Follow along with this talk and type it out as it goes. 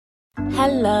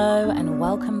Hello and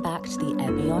welcome back to the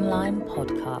Ebby Online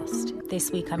podcast. This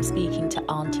week I'm speaking to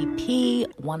Aunty P,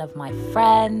 one of my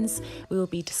friends. We will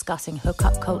be discussing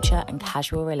hookup culture and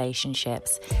casual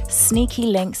relationships, sneaky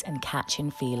links and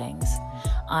catching feelings.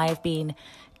 I've been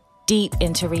deep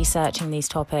into researching these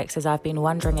topics as I've been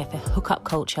wondering if a hookup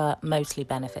culture mostly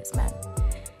benefits men.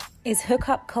 Is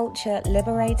hookup culture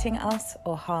liberating us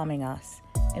or harming us?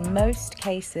 In most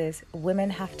cases, women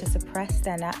have to suppress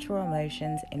their natural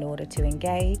emotions in order to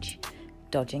engage,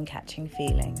 dodging catching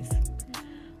feelings.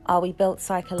 Are we built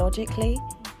psychologically,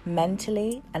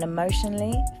 mentally, and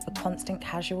emotionally for constant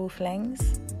casual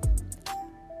flings?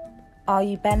 Are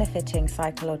you benefiting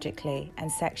psychologically and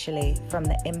sexually from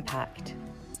the impact?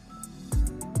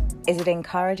 Is it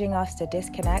encouraging us to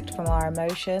disconnect from our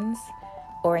emotions,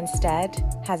 or instead,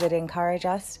 has it encouraged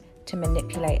us to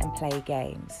manipulate and play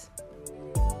games?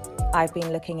 I've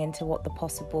been looking into what the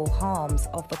possible harms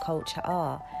of the culture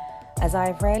are, as I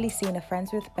have rarely seen a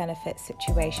friends with benefits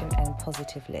situation end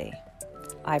positively.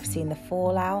 I've seen the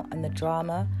fallout and the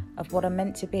drama of what are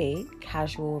meant to be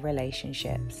casual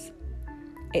relationships.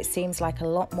 It seems like a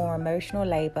lot more emotional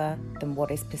labour than what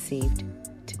is perceived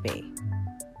to be.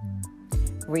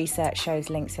 Research shows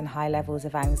links in high levels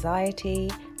of anxiety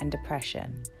and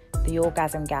depression. The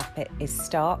orgasm gap is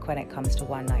stark when it comes to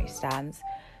one-night stands,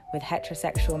 with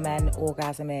heterosexual men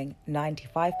orgasming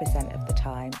 95% of the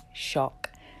time, shock,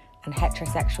 and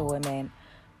heterosexual women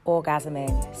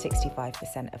orgasming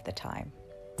 65% of the time.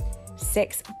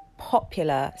 6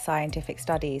 popular scientific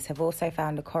studies have also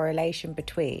found a correlation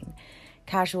between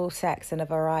casual sex and a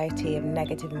variety of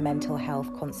negative mental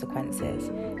health consequences,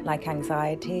 like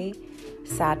anxiety,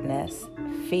 sadness,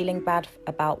 feeling bad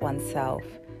about oneself,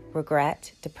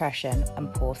 regret, depression,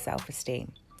 and poor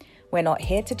self-esteem. We're not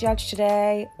here to judge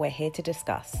today, we're here to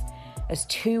discuss, as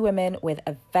 2 women with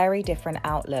a very different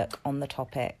outlook on the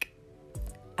topic.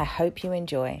 I hope you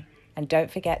enjoy, and don't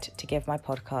forget to give my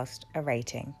podcast a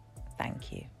rating.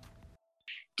 Thank you.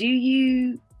 Do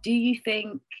you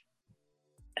think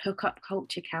hookup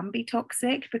culture can be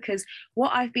toxic? Because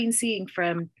what I've been seeing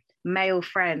from male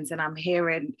friends, and I'm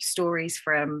hearing stories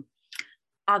from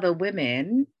other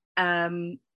women,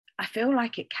 I feel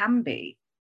like it can be.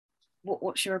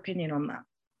 What's your opinion on that?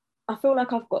 I feel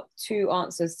like I've got 2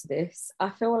 answers to this.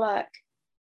 I feel like,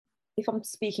 if I'm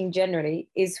speaking generally,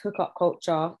 is hookup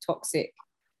culture toxic?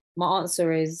 My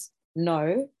answer is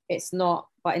no, it's not.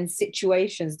 But in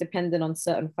situations, depending on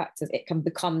certain factors, it can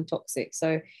become toxic.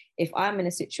 So if I'm in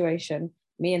a situation,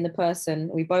 me and the person,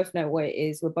 we both know what it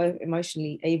is, we're both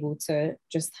emotionally able to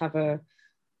just have a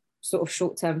sort of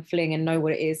short-term fling and know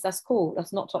what it is, that's cool.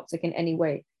 That's not toxic in any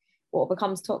way. What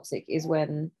becomes toxic is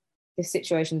when the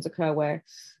situations occur where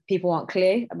people aren't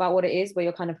clear about what it is, where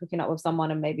you're kind of hooking up with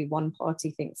someone and maybe one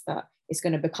party thinks that it's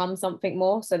going to become something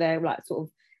more. So they're like sort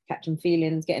of catching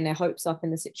feelings, getting their hopes up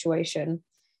in the situation.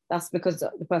 That's because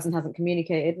the person hasn't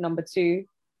communicated. Number 2,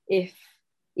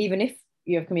 even if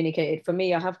you have communicated, for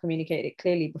me, I have communicated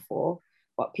clearly before,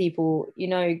 but people,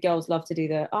 girls love to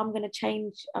do I'm going to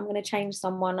change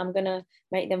someone, I'm going to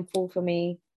make them fall for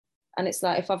me. And it's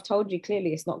like, if I've told you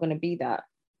clearly it's not going to be that,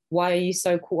 why are you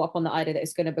so caught up on the idea that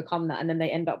it's going to become that? And then they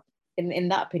end up, in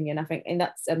that opinion, I think, in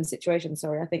that situation,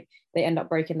 I think they end up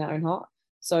breaking their own heart.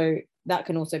 So that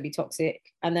can also be toxic.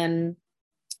 And then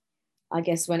I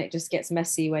guess when it just gets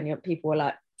messy, when people are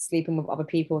like sleeping with other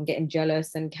people and getting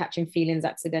jealous and catching feelings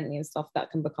accidentally and stuff,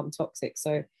 that can become toxic.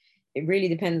 So it really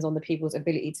depends on the people's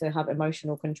ability to have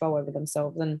emotional control over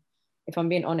themselves. And if I'm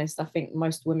being honest, I think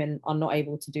most women are not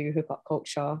able to do hookup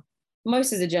culture.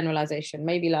 Most is a generalization.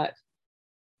 Maybe like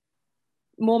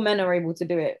more men are able to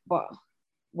do it, but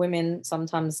women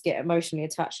sometimes get emotionally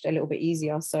attached a little bit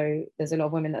easier. So there's a lot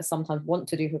of women that sometimes want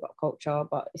to do hookup culture,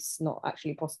 but it's not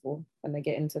actually possible when they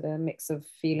get into the mix of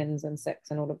feelings and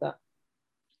sex and all of that.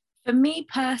 For me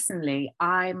personally,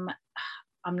 I'm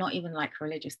not even like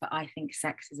religious, but I think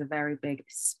sex is a very big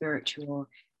spiritual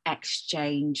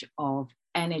exchange of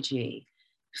energy.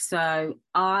 So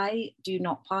I do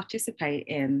not participate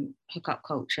in hookup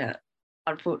culture,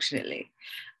 unfortunately.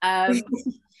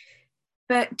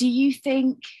 But do you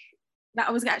think that,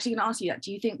 I was actually going to ask you that,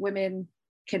 do you think women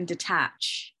can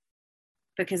detach?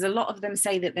 Because a lot of them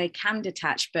say that they can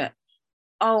detach, but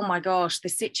oh my gosh, the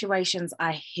situations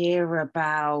I hear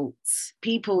about,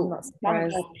 people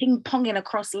ping-ponging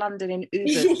across London in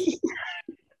Uber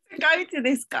go to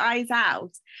this guy's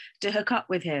house to hook up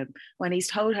with him when he's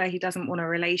told her he doesn't want a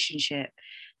relationship.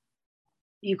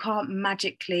 You can't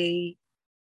magically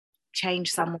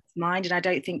change someone's mind, and I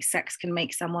don't think sex can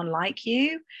make someone like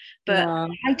you, but no.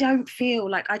 I don't feel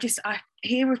like, I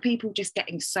hear of people just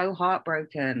getting so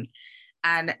heartbroken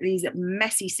and these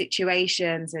messy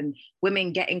situations and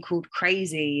women getting called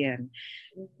crazy. And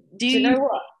do you know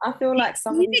what? I feel like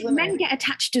some of these women, men get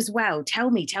attached as well. Tell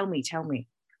me.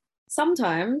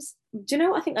 Sometimes, do you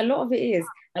know what I think a lot of it is?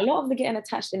 A lot of the getting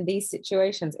attached in these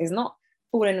situations is not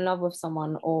falling in love with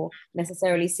someone or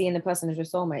necessarily seeing the person as your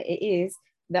soulmate. It is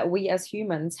that we as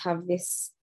humans have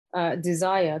this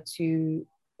desire to,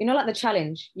 you know, like the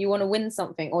challenge. You want to win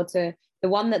something, or to the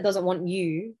one that doesn't want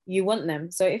you, you want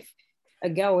them. So if a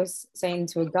girl is saying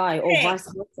to a guy, or vice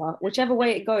versa, whichever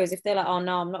way it goes, if they're like, oh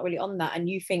no, I'm not really on that, and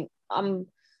you think I'm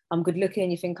good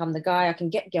looking, you think I'm the guy, I can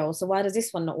get girls, so why does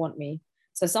this one not want me?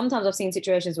 So sometimes I've seen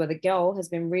situations where the girl has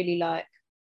been really like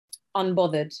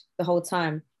unbothered the whole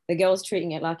time. The girl's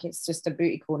treating it like it's just a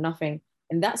booty call, nothing.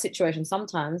 In that situation,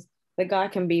 sometimes the guy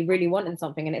can be really wanting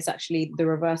something and it's actually the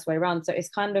reverse way around. So it's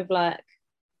kind of like,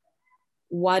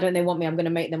 why don't they want me? I'm going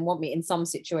to make them want me in some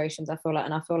situations, I feel like.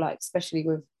 And I feel like, especially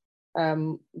with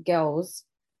girls,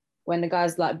 when the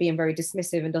guy's like being very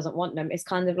dismissive and doesn't want them, it's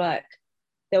kind of like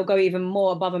they'll go even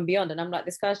more above and beyond. And I'm like,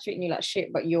 this guy's treating you like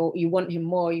shit, but you want him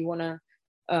more. You want to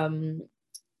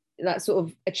like sort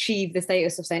of achieve the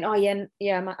status of saying, oh yeah,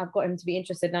 I've got him to be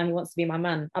interested now, he wants to be my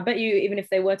man. I bet you even if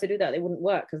they were to do that, they wouldn't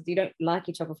work, because you don't like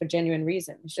each other for genuine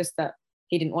reason. It's just that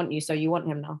he didn't want you, so you want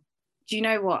him now. Do you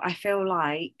know what? I feel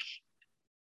like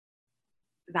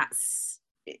that's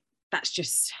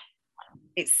just,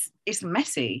 it's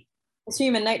messy. It's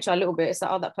human nature a little bit. It's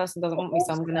like, oh, that person doesn't want me,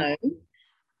 so I'm gonna.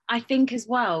 I think as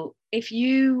well, I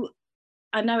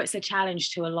know it's a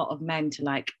challenge to a lot of men to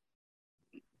like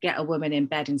get a woman in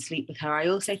bed and sleep with her. I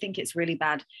also think it's really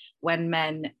bad when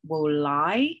men will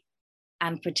lie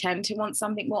and pretend to want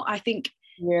something more. I think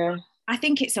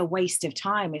it's a waste of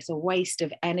time. It's a waste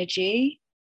of energy.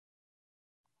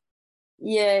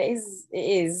 Yeah, it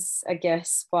is, I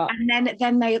guess. But and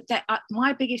then they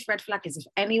my biggest red flag is if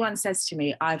anyone says to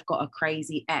me, I've got a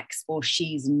crazy ex, or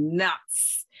she's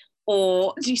nuts,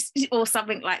 or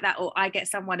something like that, or I get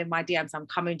someone in my DMs, I'm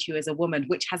coming to you as a woman,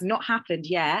 which has not happened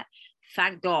yet,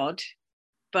 thank God,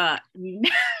 but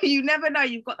you never know.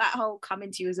 You've got that whole coming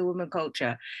to you as a woman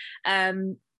culture.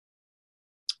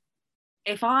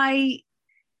 If I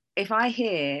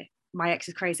hear my ex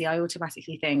is crazy, I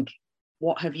automatically think,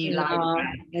 what have you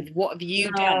what have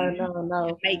you done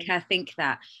to make her think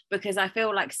that? Because I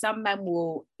feel like some men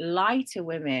will lie to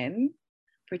women,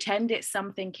 pretend it's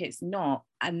something it's not,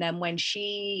 and then when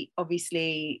she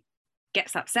obviously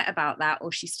gets upset about that,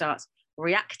 or she starts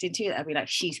reacting to it, I'll be like,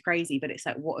 she's crazy. But it's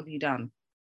like, what have you done?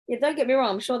 Yeah, don't get me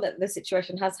wrong, I'm sure that the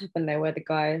situation has happened there where the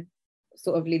guy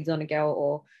sort of leads on a girl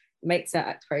or makes her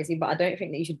act crazy, but I don't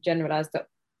think that you should generalize that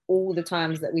all the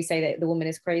times that we say that the woman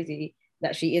is crazy,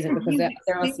 that she isn't, because there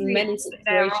are many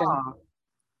situations.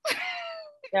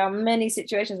 There are many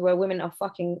situations where women are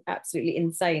fucking absolutely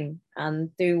insane and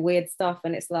do weird stuff,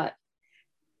 and it's like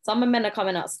some men are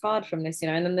coming out scarred from this, you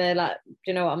know, and then they're like,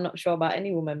 you know what, I'm not sure about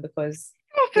any woman, because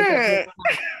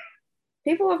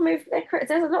people have moved.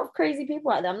 There's a lot of crazy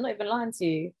people out there, I'm not even lying to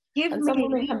you. Some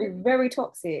women can be very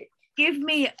toxic. Give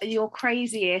me your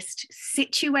craziest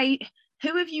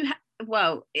who have you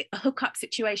a hookup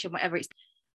situation, whatever it's.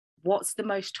 What's the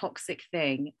most toxic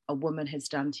thing a woman has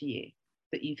done to you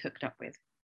that you've hooked up with?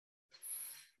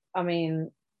 I mean,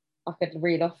 I could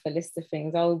read off a list of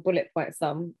things. I'll bullet point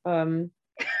some.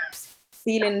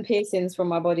 Stealing piercings from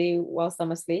my body whilst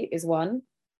I'm asleep is one,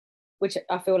 which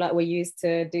I feel like were used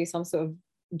to do some sort of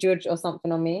judge or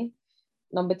something on me.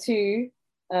 Number two,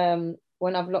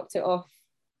 when I've locked it off,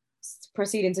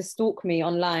 proceeding to stalk me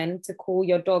online, to call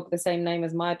your dog the same name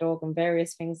as my dog and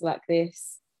various things like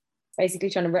this. Basically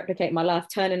trying to replicate my life,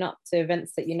 turning up to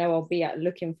events that you know I'll be at,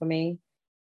 looking for me,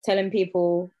 telling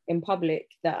people in public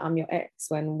that I'm your ex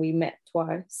when we met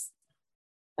twice.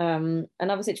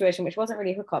 Another situation which wasn't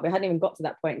really hookup, it hadn't even got to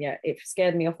that point yet. It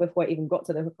scared me off before it even got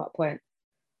to the hookup point.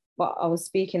 But I was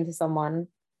speaking to someone,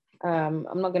 I'm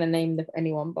not going to name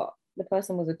anyone, but the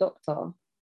person was a doctor,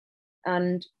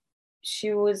 and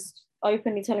she was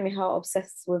openly telling me how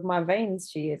obsessed with my veins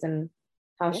she is and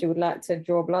how she would like to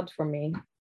draw blood from me.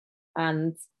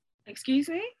 And excuse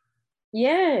me?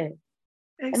 Yeah.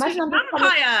 Imagine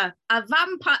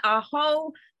a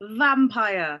whole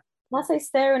vampire. And I say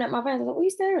staring at my veins. I was like, what are you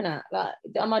staring at? Like,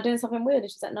 am I doing something weird? And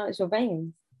she's like, no, it's your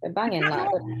veins. They're banging.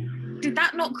 Did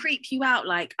that not creep you out?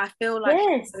 Like, I feel like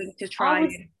yes, going to try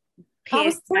I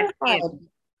was terrified.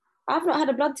 I've not had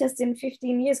a blood test in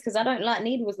 15 years because I don't like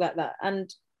needles like that. And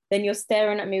then you're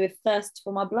staring at me with thirst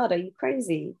for my blood. Are you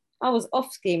crazy? I was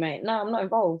off ski, mate. No, I'm not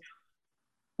involved.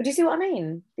 But do you see what I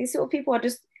mean? These sort of people are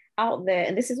just out there,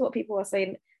 and this is what people are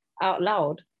saying out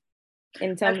loud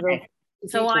in terms of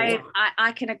So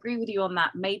I can agree with you on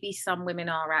that. Maybe some women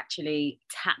are actually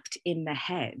tapped in the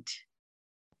head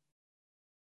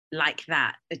like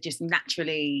that, are just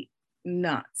naturally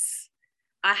nuts.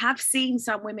 I have seen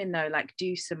some women though, like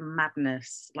do some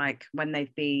madness, like when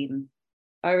they've been.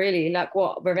 Oh really? Like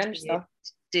what? Revenge stuff?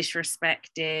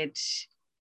 Disrespected.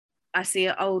 I see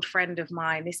an old friend of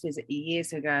mine, this was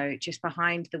years ago, just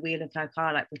behind the wheel of her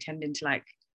car, like pretending to like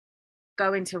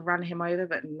going to run him over,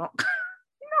 but not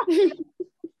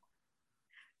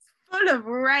full of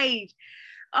rage.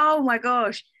 Oh my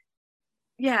gosh.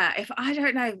 Yeah, if I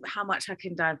don't know how much I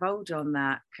can divulge on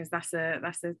that, because that's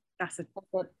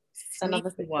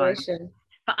another situation. One.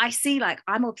 But I see, like,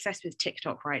 I'm obsessed with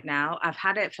TikTok right now. I've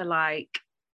had it for like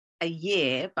a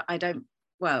year, but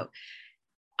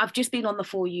I've just been on the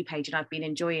For You page and I've been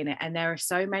enjoying it. And there are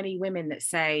so many women that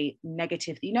say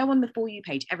negative, on the For You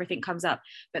page, everything comes up,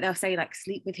 but they'll say like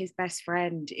sleep with his best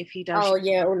friend if he does. Oh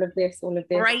yeah, all of this.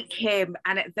 Break him.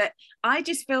 And that I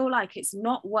just feel like it's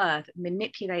not worth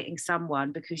manipulating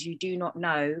someone because you do not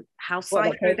know how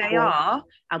psycho they are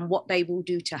and what they will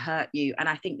do to hurt you. And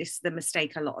I think this is the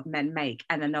mistake a lot of men make.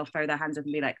 And then they'll throw their hands up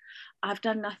and be like, I've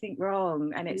done nothing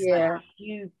wrong. And it's like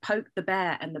you poke the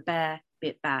bear and the bear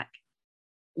bit back.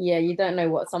 Yeah, you don't know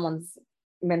what someone's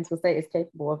mental state is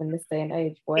capable of in this day and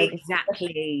age. Boy.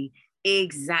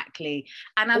 Exactly.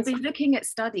 And I've been looking at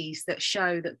studies that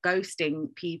show that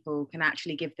ghosting people can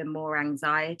actually give them more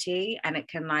anxiety, and it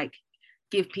can like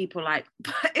give people like,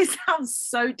 it sounds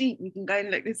so deep, you can go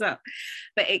and look this up,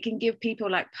 but it can give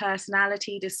people like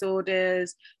personality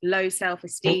disorders, low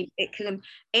self-esteem. It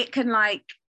can like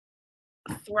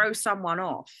throw someone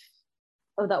off.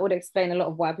 Oh, that would explain a lot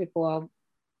of why people are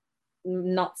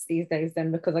nuts these days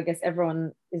then, because I guess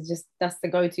everyone is just, that's the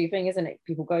go-to thing, isn't it?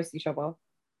 People ghost each other.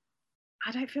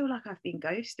 I don't feel like I've been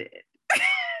ghosted.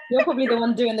 You're probably the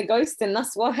one doing the ghosting,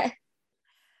 that's why.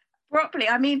 Properly.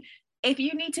 I mean, if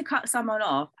you need to cut someone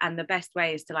off, and the best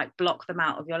way is to like block them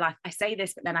out of your life. I say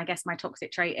this, but then I guess my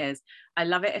toxic trait is I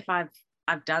love it if I've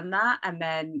done that and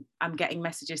then I'm getting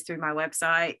messages through my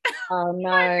website. Oh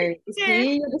no.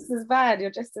 See, you're just as bad.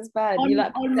 You're just as bad. On, you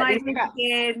like on my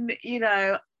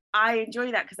LinkedIn, I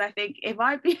enjoy that because I think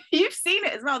you've seen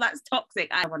it as well, that's toxic.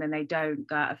 I want, and they don't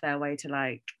go out of their way to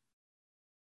like,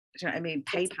 do you know what I mean?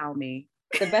 PayPal me.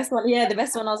 The best one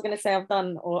I was going to say I've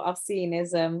done or I've seen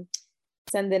is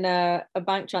sending a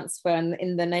bank transfer and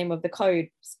in the name of the code,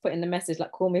 just put in the message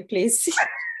like, call me please.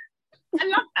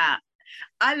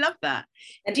 I love that.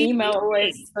 An email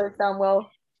always goes down well.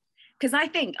 Because I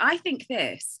think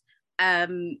this,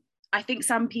 I think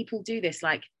some people do this,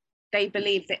 like they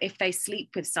believe that if they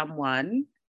sleep with someone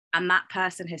and that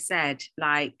person has said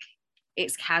like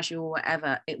it's casual or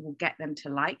whatever, it will get them to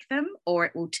like them, or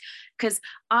it will, because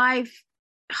I'll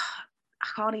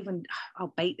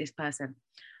bait this person,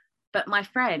 but my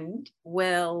friend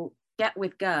will get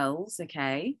with girls,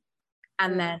 okay,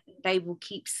 and then they will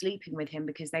keep sleeping with him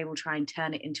because they will try and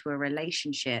turn it into a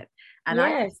relationship. And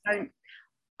I don't,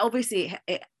 obviously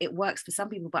it works for some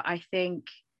people, but I think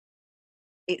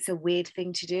it's a weird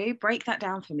thing to do. Break that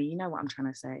down for me. You know what I'm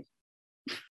trying to say.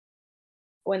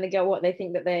 When they get what they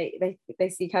think that they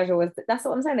see casual as, that's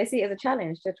what I'm saying, they see it as a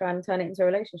challenge to try and turn it into a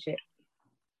relationship.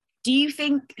 Do you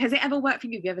think, has it ever worked for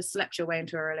you? Have you ever slept your way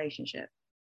into a relationship?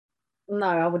 No,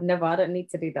 I would never. I don't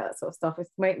need to do that sort of stuff. It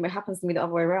happens to me the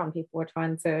other way around. People are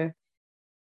trying to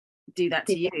do that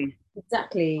to you.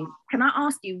 Exactly. Can I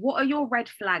ask you, what are your red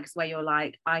flags where you're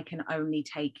like, I can't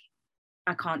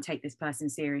take this person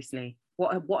seriously?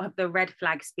 What have the red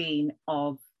flags been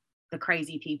of the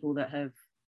crazy people that have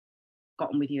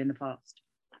gotten with you in the past?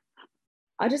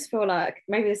 I just feel like,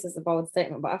 maybe this is a bold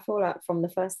statement, but I feel like from the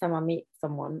first time I meet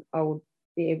someone, I will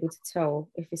be able to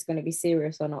tell if it's going to be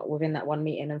serious or not within that one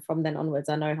meeting, and from then onwards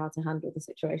I know how to handle the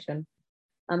situation.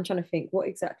 I'm trying to think, what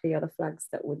exactly are the flags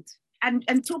that would, and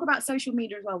talk about social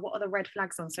media as well. What are the red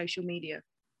flags on social media?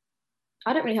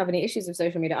 I don't really have any issues with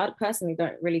social media. I personally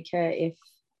don't really care if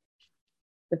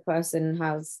the person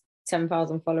has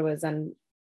 10,000 followers and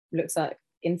looks like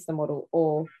Insta model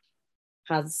or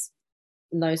has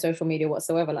no social media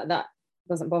whatsoever. Like, that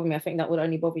doesn't bother me. I think that would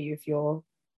only bother you if you're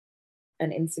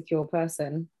an insecure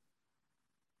person.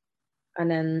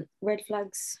 And then red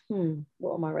flags,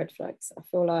 what are my red flags? I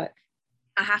feel like,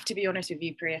 I have to be honest with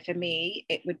you, Priya, for me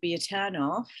it would be a turn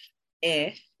off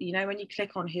if, when you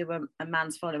click on who a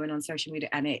man's following on social media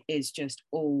and it is just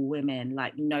all women,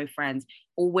 like no friends,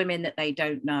 all women that they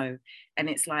don't know, and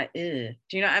it's like, ugh.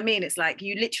 Do you know what I mean? It's like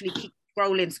you literally keep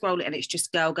scrolling and it's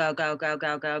just girl.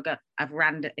 I've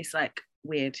random. It's like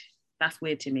weird. That's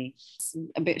weird to me. It's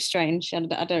a bit strange,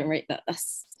 and I don't rate that.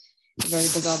 That's very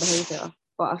bizarre behavior.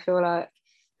 But I feel like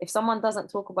if someone doesn't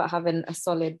talk about having a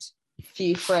solid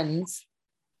few friends,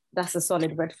 that's a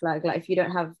solid red flag. Like if you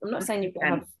don't have, I'm not saying you've got to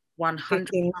have 100%.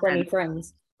 15, 20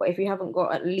 friends, but if you haven't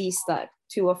got at least like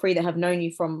 2 or 3 that have known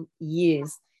you from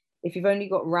years, if you've only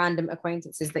got random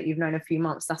acquaintances that you've known a few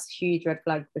months, that's a huge red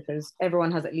flag, because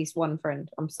everyone has at least one friend.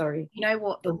 I'm sorry. You know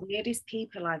what? The weirdest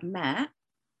people I've met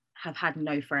have had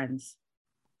no friends.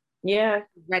 Yeah.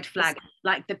 Red flag.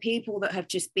 Like the people that have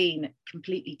just been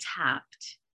completely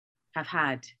tapped have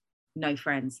had no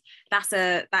friends.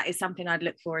 That is something I'd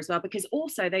look for as well, because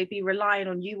also they'd be relying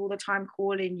on you all the time,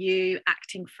 calling you,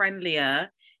 acting friendlier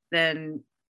than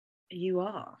you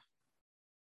are.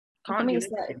 I mean, it's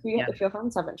like if your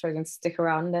friends haven't chosen to stick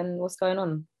around, then what's going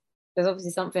on? There's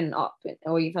obviously something up,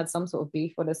 or you've had some sort of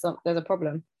beef, or there's a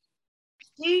problem.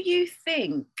 Do you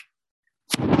think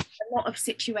a lot of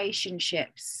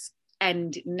situationships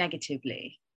end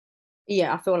negatively?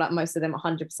 Yeah, I feel like most of them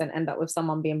 100% end up with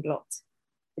someone being blocked.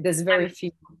 There's very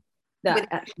few that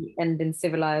actually end in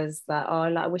civilized, that, oh,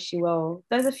 like, I wish you well.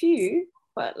 There's a few,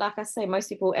 but like I say, most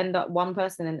people end up, one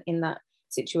person in that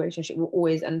situationship will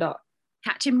always end up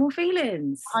catching more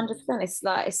feelings. 100%. It's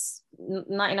like, it's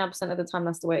 99% of the time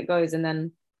that's the way it goes, and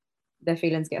then their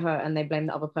feelings get hurt and they blame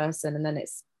the other person, and then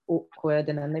it's awkward,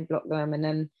 and then they block them, and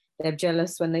then they're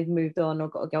jealous when they've moved on or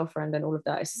got a girlfriend and all of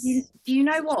that. You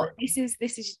know what?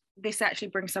 This actually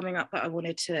brings something up that I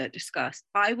wanted to discuss.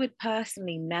 I would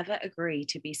personally never agree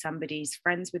to be somebody's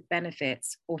friends with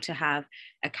benefits or to have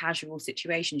a casual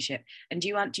situationship. And do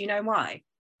you know why?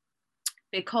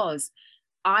 Because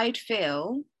I'd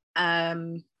feel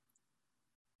that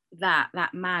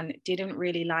man didn't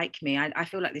really like me. I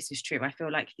feel like this is true. I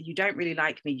feel like you don't really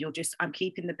like me. I'm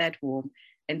keeping the bed warm,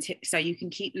 and so you can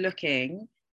keep looking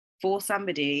for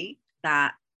somebody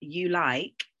that you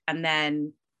like, and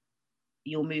then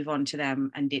you'll move on to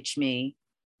them and ditch me.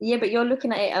 Yeah, but you're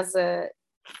looking at it as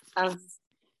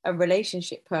a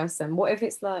relationship person. What if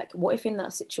in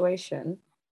that situation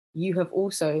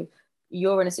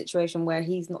you're in a situation where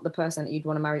he's not the person that you'd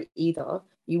want to marry either.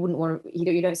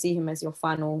 You don't see him as your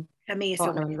final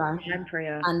partner in life.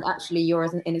 And actually you're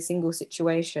in a single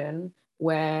situation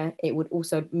where it would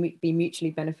also be mutually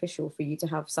beneficial for you to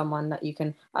have someone that you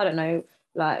can, I don't know,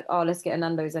 like, oh, let's get a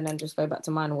Nando's and then just go back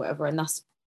to mine or whatever. And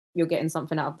you're getting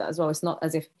something out of that as well. It's not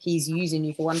as if he's using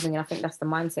you for one thing. And I think that's the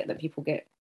mindset that people get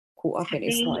caught up in.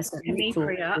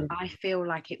 Priya, I feel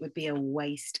like it would be a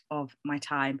waste of my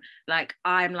time. Like,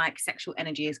 I'm like, sexual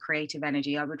energy is creative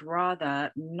energy. I would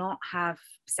rather not have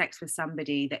sex with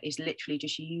somebody that is literally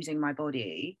just using my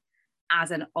body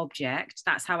as an object.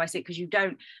 That's how I see it.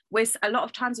 Because with a lot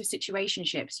of times with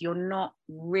situationships, you're not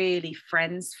really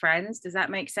friends. Does that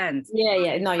make sense?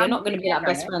 Yeah. No, you're not going to be like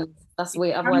best friends. That's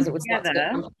weird. Otherwise it would start to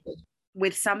get complicated.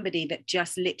 With somebody that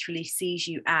just literally sees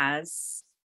you as,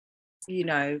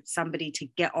 somebody to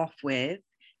get off with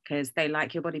because they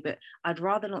like your body. But I'd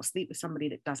rather not sleep with somebody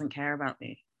that doesn't care about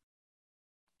me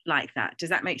like that. Does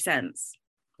that make sense?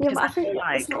 Yeah, but I think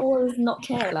it's not always not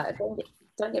care. Like,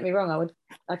 don't get me wrong,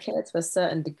 I care to a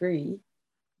certain degree,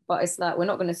 but it's like, we're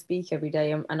not going to speak every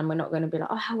day, and we're not going to be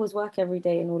like, oh, how was work every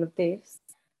day and all of this,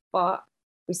 but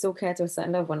we still care to a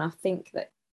certain level. And I think that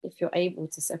if you're able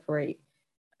to separate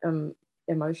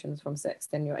emotions from sex,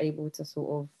 then you're able to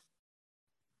sort of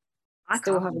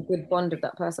still have a good bond with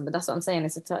that person. But that's what I'm saying,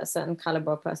 it's a certain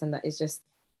caliber of person that is just,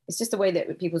 it's just the way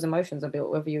that people's emotions are built,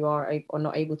 whether you are or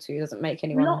not able to. It doesn't make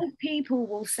anyone. A lot of people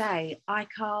will say, I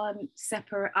can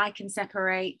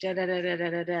separate, da, da, da, da,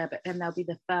 da, da, but then they'll be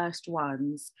the first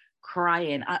ones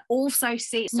crying. I also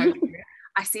see,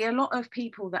 I see a lot of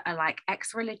people that are like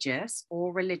ex-religious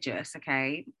or religious,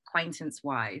 okay,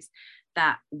 acquaintance-wise,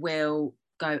 that will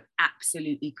go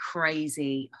absolutely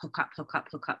crazy, hook up,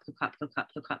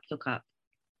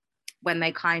 when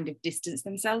they kind of distance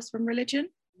themselves from religion.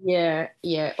 Yeah.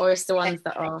 Or it's the ones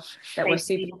that were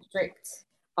super strict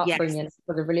upbringing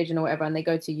for the religion or whatever, and they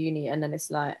go to uni and then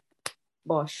it's like,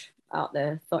 bosh, out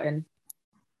there thotting.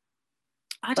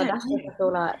 I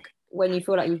feel like when you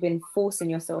feel like you've been forcing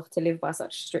yourself to live by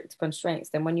such strict constraints,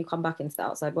 then when you come back into the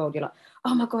outside world, you're like,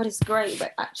 oh my God, it's great.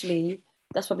 But actually,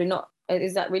 that's probably not,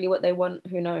 is that really what they want?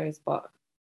 Who knows? But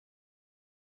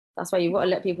that's why you've got to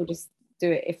let people just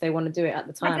do it if they want to do it at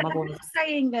the time. I'm not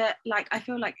saying that, like, I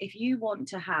feel like if you want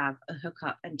to have a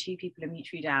hookup and 2 people are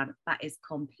mutually down, that is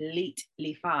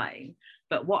completely fine.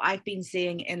 But what I've been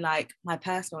seeing in like my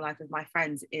personal life with my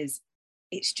friends is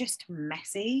it's just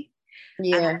messy.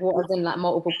 Yeah, what was in like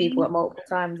multiple people at multiple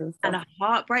times and stuff. And a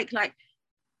heartbreak, like,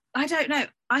 I don't know.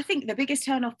 I think the biggest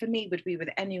turn off for me would be with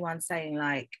anyone saying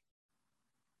like,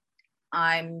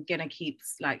 I'm gonna keep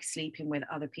like sleeping with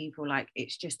other people. Like,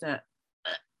 it's just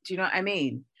do you know what I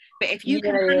mean? But if you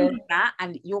can handle that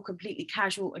and you're completely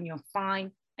casual and you're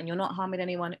fine and you're not harming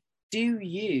anyone, do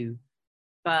you?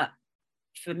 But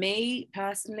for me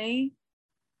personally,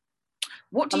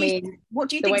 what do you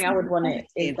think? The way I would want it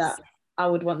is that I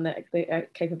would want the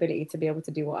capability to be able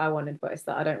to do what I wanted, but it's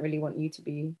that I don't really want you to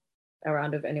be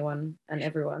around with anyone and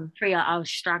everyone. Priya, I'll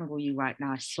strangle you right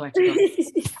now, I swear to God.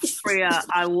 Priya,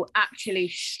 I will actually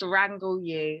strangle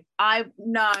you. I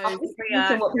know,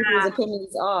 Priya. What people's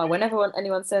opinions are. Whenever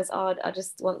anyone says, "Oh, I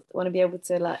just want to be able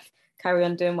to like carry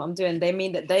on doing what I'm doing," they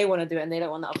mean that they want to do it and they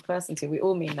don't want the other person to. We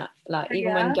all mean that. Like Priya,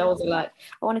 even when girls are like,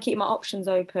 "I want to keep my options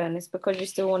open," it's because you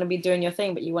still want to be doing your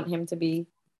thing, but you want him to be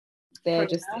there, Priya,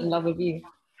 just in love with you.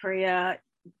 Priya,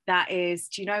 that is.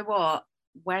 Do you know what?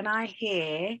 When I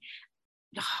hear,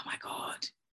 oh my God,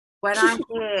 when I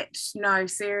hear, no,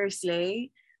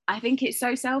 seriously, I think it's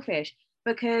so selfish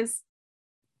because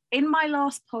in my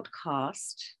last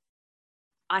podcast,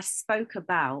 I spoke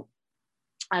about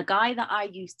a guy that I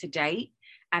used to date,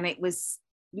 and it was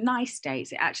nice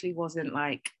dates. It actually wasn't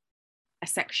like a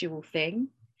sexual thing.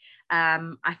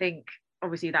 I think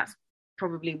obviously that's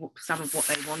probably some of what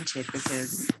they wanted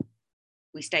because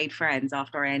we stayed friends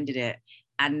after I ended it.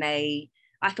 And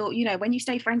I thought, you know, when you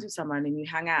stay friends with someone and you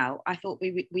hang out, I thought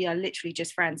we are literally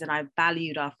just friends and I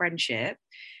valued our friendship.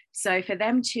 So for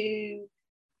them to,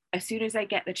 as soon as they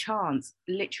get the chance,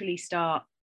 literally start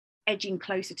edging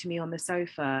closer to me on the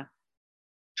sofa,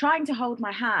 trying to hold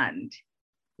my hand,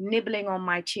 nibbling on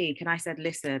my cheek. And I said,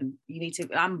 listen, you need to,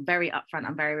 I'm very upfront,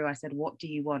 I'm very real. I said, what do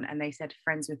you want? And they said,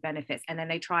 friends with benefits. And then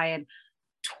they try and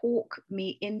talk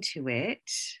me into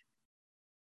it.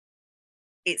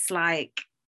 It's like,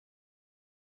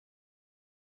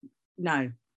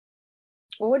 no.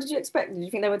 Well, what did you expect? Did you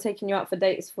think they were taking you out for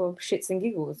dates for shits and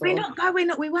giggles? We're not going,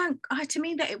 we weren't. To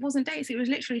me, that it wasn't dates. It was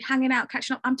literally hanging out,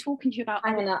 catching up. I'm talking to you about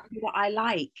what I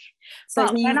like. So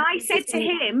but when I said to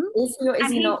him, is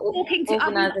he not talking to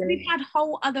others? We've had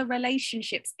whole other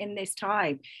relationships in this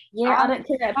time. Yeah, I don't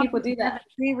care that people do that.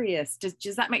 Serious.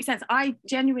 Does that make sense? I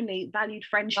genuinely valued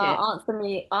friendship. Answer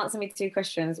me 2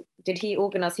 questions. Did he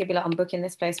organise? He'd be like, I'm booking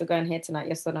this place. We're going here tonight.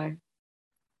 Yes or no?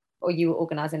 Or you were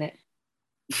organising it?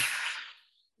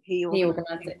 He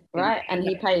organised it, right? And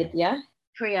he paid, yeah?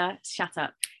 Priya, shut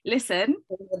up. Listen,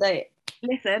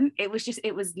 it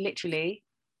was literally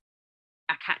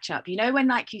a catch up. You know when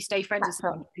like you stay friends with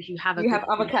someone because you have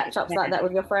other catch ups like that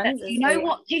with your friends? You know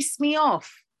what pissed me off?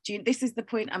 This is the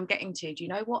point I'm getting to. Do you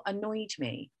know what annoyed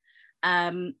me?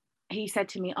 He said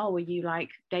to me, oh, are you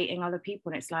like dating other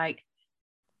people? And it's like,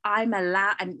 I'm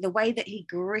allowed, and the way that he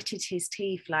gritted his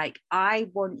teeth, like, I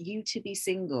want you to be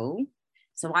single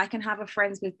so I can have a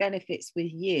friends with benefits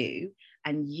with you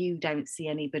and you don't see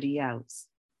anybody else.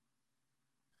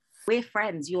 We're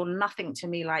friends. You're nothing to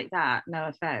me like that. No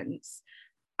offense.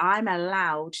 I'm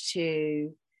allowed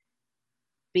to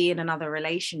be in another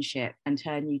relationship and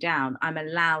turn you down. I'm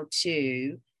allowed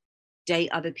to date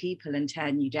other people and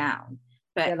turn you down.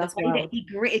 But that's why he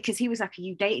gritted, because he was like, are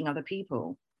you dating other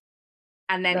people?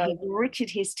 And then he gritted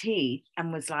his teeth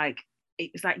and was like,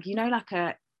 it was like, you know,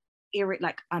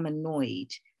 like I'm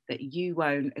annoyed that you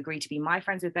won't agree to be my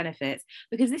friends with benefits,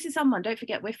 because this is someone, don't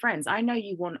forget, we're friends. I know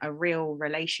you want a real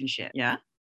relationship. Yeah.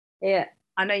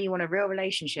 I know you want a real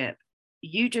relationship.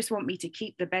 You just want me to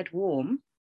keep the bed warm,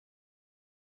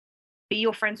 be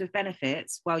your friends with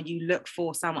benefits while you look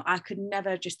for someone. I could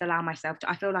never just allow myself to,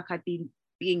 I feel like I'd be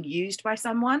being used by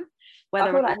someone.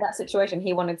 I feel like in that situation,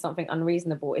 he wanted something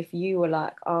unreasonable. If you were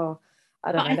like, oh,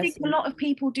 I don't know. I think a lot of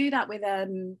people do that with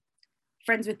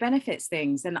friends with benefits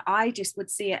things, and I just would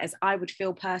see it as, I would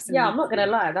feel personally. Yeah, I'm not gonna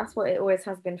lie. That's what it always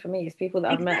has been for me. It's people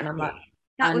that I've met, and I'm like,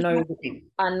 I know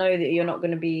that you're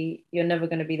never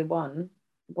gonna be the one,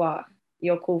 but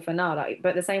you're cool for now. Like,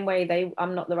 but the same way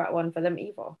I'm not the right one for them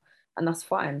either, and that's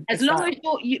fine. As long as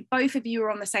both of you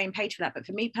are on the same page for that. But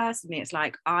for me personally, it's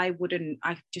like I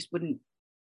just wouldn't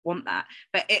want that.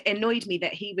 But it annoyed me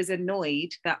that he was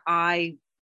annoyed that I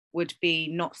would be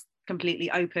not completely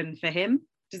open for him.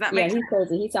 Does that make sense? He's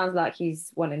crazy. He sounds like he's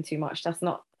wanting too much. That's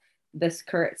not this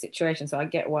correct situation. So I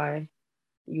get why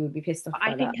you would be pissed off.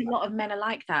 I think a lot of men are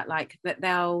like that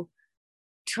they'll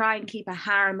try and keep a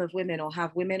harem of women or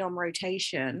have women on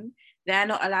rotation. They're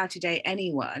not allowed to date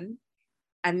anyone.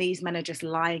 And these men are just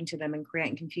lying to them and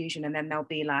creating confusion. And then they'll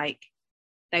be like,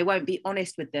 they won't be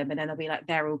honest with them. And then they'll be like,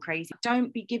 they're all crazy.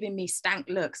 Don't be giving me stank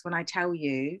looks when I tell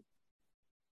you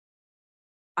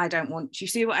I don't want, you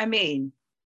see what I mean?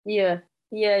 Yeah.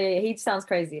 He sounds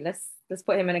crazy. Let's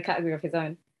put him in a category of his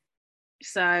own.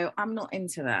 So I'm not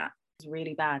into that.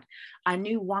 really bad. I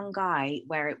knew one guy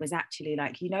where it was actually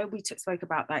like, you know, we spoke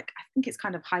about, like, I think it's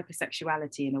kind of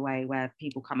hypersexuality in a way where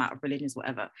people come out of religions,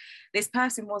 whatever. This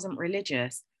person wasn't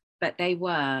religious, but they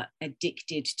were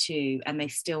addicted to, and they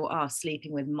still are,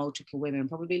 sleeping with multiple women,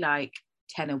 probably like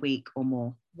 10 a week or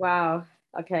more. Wow.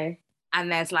 Okay.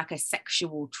 And there's like a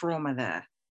sexual trauma there.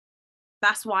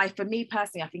 That's why, for me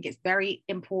personally, I think it's very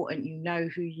important you know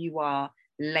who you are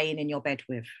laying in your bed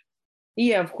with.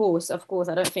 Yeah, of course.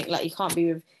 I don't think like you can't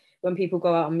be with, when people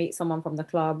go out and meet someone from the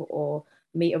club or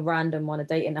meet a random on a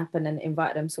dating app and then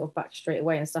invite them sort of back straight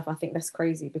away and stuff. I think that's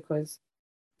crazy because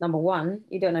number one,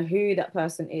 you don't know who that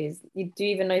person is. You do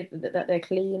even know that they're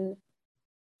clean.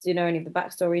 Do you know any of the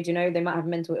backstory? Do you know they might have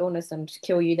mental illness and just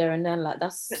kill you there and then? Like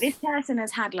that's. But this person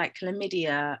has had like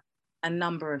chlamydia a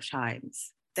number of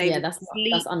times. They that's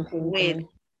unclean with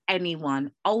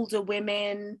anyone, older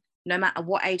women, no matter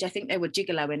what age. I think they were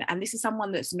gigoloing. And this is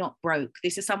someone that's not broke.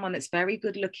 This is someone that's very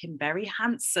good looking, very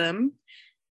handsome,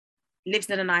 lives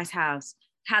in a nice house,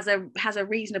 has a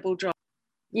reasonable job.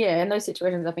 Yeah, in those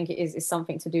situations, I think it is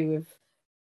something to do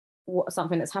with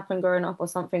something that's happened growing up or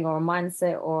something, or a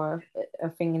mindset or a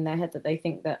thing in their head that they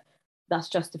think that's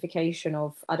justification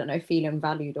of, I don't know, feeling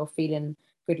valued or feeling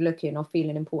good looking or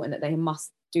feeling important, that they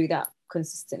must do that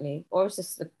consistently, or it's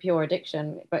just a pure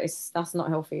addiction. But that's not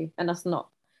healthy, and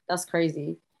that's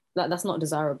crazy. Like that's not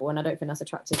desirable, and I don't think that's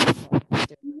attractive.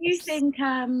 Do you think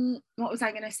what was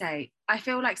I going to say? I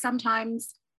feel like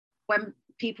sometimes when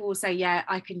people will say, yeah,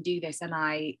 I can do this and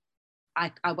I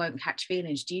won't catch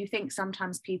feelings, do you think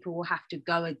sometimes people will have to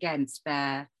go against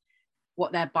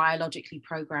what they're biologically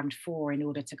programmed for in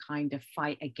order to kind of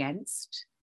fight against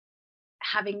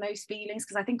having those feelings?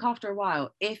 Because I think after a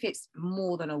while, if it's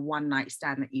more than a one night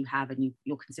stand that you have and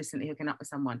you're consistently hooking up with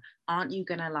someone, aren't you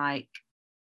gonna, like,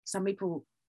 some people,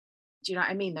 do you know what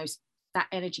I mean? That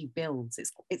energy builds.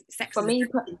 It's sex. For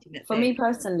me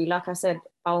personally, like I said,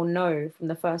 I'll know from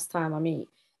the first time I meet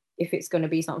if it's going to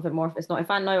be something more. If it's not, if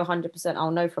I know 100%,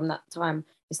 I'll know from that time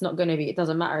it's not going to be. It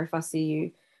doesn't matter if I see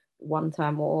you one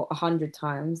time or 100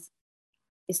 times,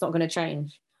 it's not going to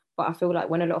change. But I feel like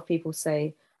when a lot of people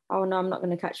say, oh no, I'm not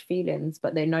going to catch feelings,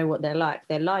 but they know what they're like,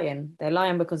 they're lying. They're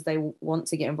lying because they want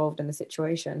to get involved in the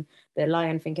situation. They're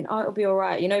lying thinking, oh, it'll be all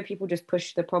right. You know, people just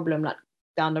push the problem like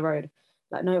down the road.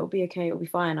 Like, no, it'll be okay, it'll be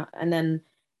fine. And then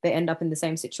they end up in the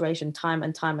same situation time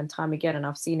and time and time again. And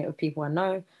I've seen it with people I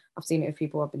know. I've seen it with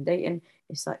people I've been dating.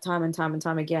 It's like time and time and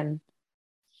time again,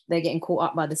 they're getting caught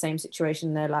up by the same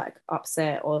situation. They're like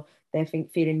upset, or they're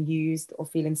feeling used or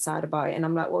feeling sad about it. And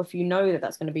I'm like, well, if you know that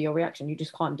that's going to be your reaction, you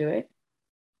just can't do it.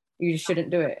 You just shouldn't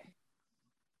do it.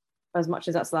 As much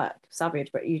as that's like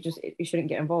savage, but you shouldn't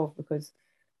get involved because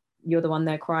you're the one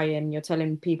there crying. You're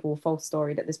telling people a false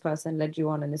story that this person led you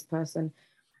on and this person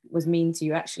was mean to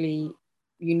you. Actually,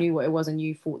 you knew what it was and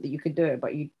you thought that you could do it,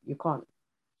 but you can't.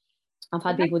 I've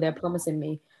had people there promising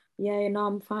me, yeah, no,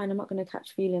 I'm fine, I'm not going to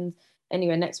catch feelings.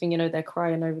 Anyway, next thing you know, they're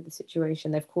crying over the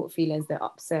situation. They've caught feelings, they're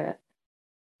upset.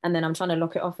 And then I'm trying to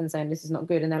lock it off and saying, this is not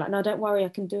good. And they're like, no, don't worry, I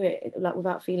can do it like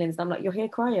without feelings. And I'm like, you're here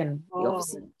crying. You're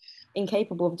obviously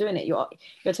incapable of doing it. You're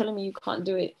telling me you can't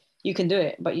do it. You can do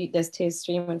it, but there's tears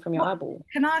streaming from your eyeball.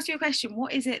 Can I ask you a question?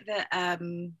 What is it that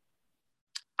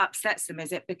upsets them?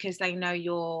 Is it because they know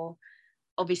you're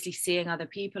obviously seeing other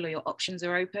people or your options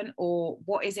are open? Or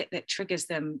what is it that triggers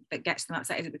them, that gets them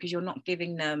upset? Is it because you're not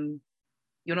treating them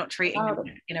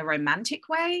in a romantic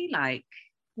way? Like,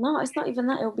 no, it's not even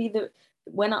that. It'll be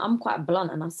when I'm quite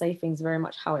blunt and I say things very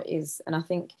much how it is. And I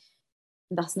think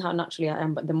that's how naturally I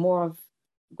am. But the more I've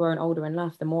grown older in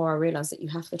life, the more I realize that you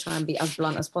have to try and be as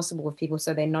blunt as possible with people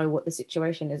so they know what the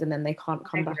situation is, and then they can't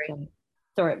come back and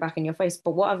throw it back in your face.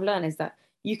 But what I've learned is that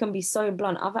you can be so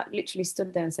blunt. I've literally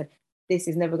stood there and said, this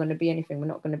is never going to be anything. We're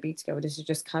not going to be together. This is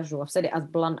just casual. I've said it as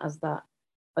blunt as that.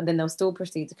 But then they'll still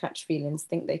proceed to catch feelings,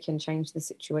 think they can change the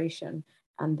situation,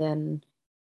 and then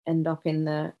end up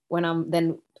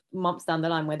then months down the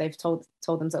line where they've told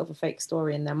themselves a fake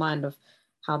story in their mind of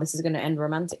how this is going to end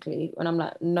romantically. And I'm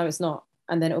like, no, it's not.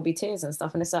 And then it'll be tears and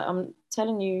stuff. And it's like, I'm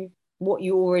telling you what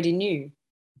you already knew.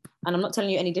 And I'm not telling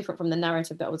you any different from the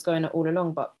narrative that was going on all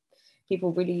along, but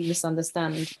people really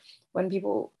misunderstand when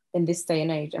people in this day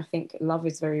and age, I think love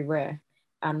is very rare,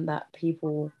 and that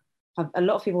a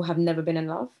lot of people have never been in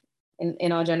love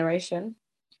in our generation.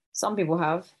 Some people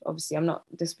have, obviously, I'm not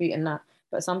disputing that,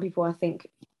 but some people, I think,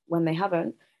 when they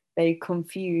haven't, they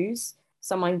confuse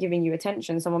someone giving you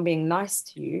attention, someone being nice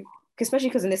to you, especially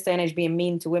because in this day and age, being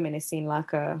mean to women is seen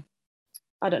like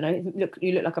I don't know,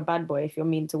 you look like a bad boy if you're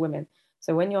mean to women.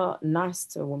 So when you're nice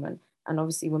to a woman, and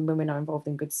obviously when women are involved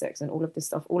in good sex and all of this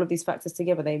stuff, all of these factors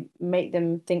together, they make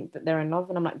them think that they're in love.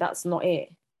 And I'm like, that's not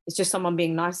it. It's just someone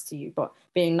being nice to you. But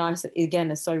being nice, again,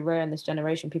 is so rare in this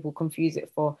generation. People confuse it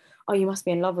for, oh, you must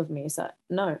be in love with me. It's like,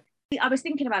 no. I was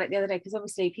thinking about it the other day because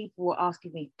obviously people were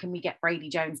asking me, can we get Brady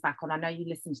Jones back on? I know you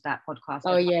listened to that podcast.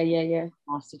 Oh, yeah.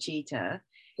 Master Cheater.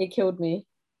 He killed me.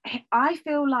 I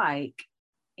feel like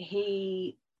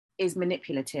he is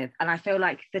manipulative. And I feel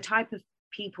like the type of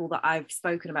people that I've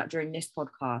spoken about during this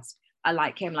podcast are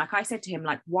like him. Like I said to him,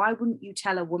 like, why wouldn't you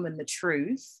tell a woman the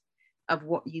truth of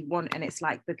what you want? And it's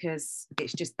like, because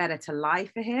it's just better to lie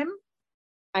for him.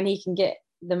 And he can get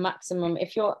the maximum.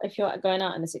 If you're going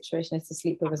out in a situation is to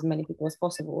sleep with as many people as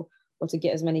possible or to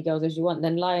get as many girls as you want,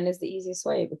 then lying is the easiest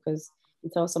way, because you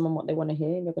tell someone what they want to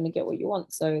hear and you're going to get what you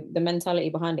want. So the mentality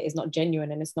behind it is not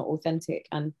genuine and it's not authentic,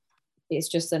 and it's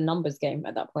just a numbers game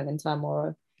at that point in time,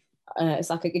 or it's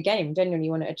like a game. Genuinely,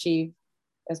 you want to achieve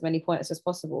as many points as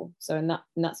possible. So in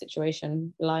that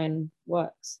situation, lying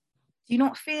works. Do you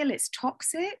not feel it's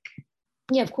toxic?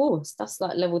 Yeah, of course. That's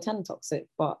like level 10 toxic,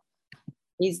 but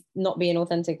he's not being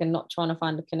authentic and not trying to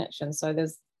find a connection. So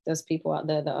there's people out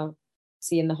there that are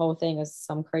seeing the whole thing as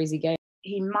some crazy game.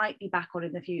 He might be back on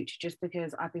in the future, just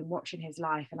because I've been watching his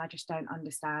life and I just don't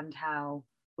understand how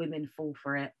women fall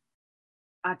for it.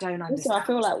 I don't understand. Also, I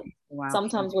feel like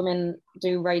sometimes women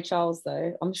do Ray Charles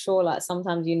though. I'm sure like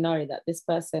sometimes you know that this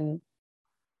person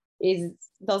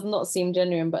does not seem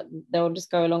genuine, but they'll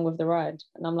just go along with the ride.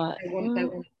 And I'm like,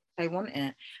 they want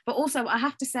it. But also I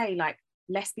have to say, like,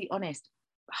 let's be honest,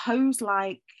 hoes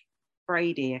like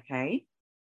Brady, okay,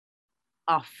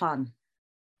 are fun.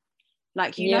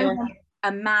 Like, you know,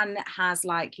 a man that has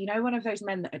like, you know, one of those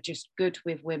men that are just good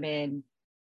with women,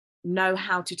 know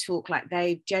how to talk, like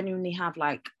they genuinely have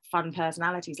like fun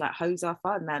personalities. Like hoes are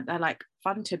fun, they're like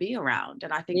fun to be around.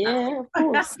 And I think of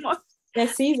course. They're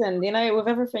seasoned, you know, with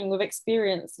everything, with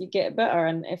experience you get better.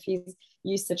 And if he's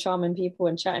used to charming people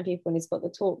and chatting people and he's got the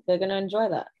talk, they're going to enjoy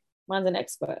that. Man's an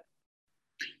expert.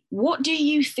 What do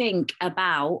you think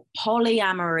about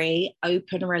polyamory,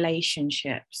 open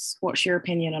relationships? What's your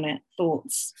opinion on it?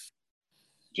 Thoughts?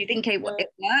 Do you think it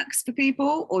works for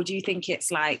people, or do you think it's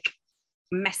like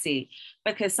messy?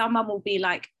 Because someone will be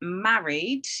like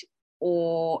married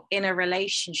or in a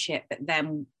relationship, but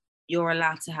then you're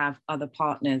allowed to have other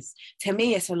partners. To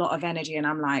me, it's a lot of energy. And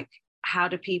I'm like, how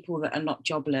do people that are not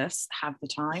jobless have the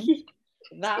time?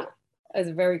 That is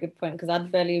a very good point, because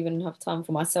I'd barely even have time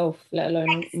for myself, let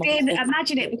alone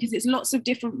imagine it, because it's lots of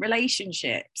different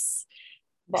relationships.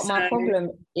 But my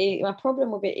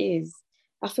problem with it is,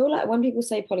 I feel like when people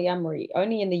say polyamory,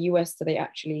 only in the US do they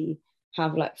actually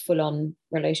have like full-on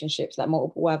relationships, like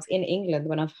multiple wives. In England,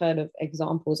 when I've heard of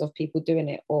examples of people doing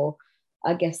it, or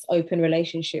I guess open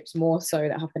relationships more so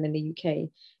that happen in the UK,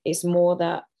 it's more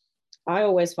that I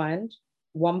always find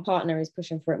one partner is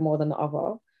pushing for it more than the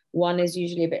other. One is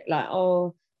usually a bit like,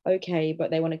 oh, okay,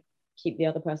 but they want to keep the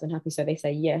other person happy, so they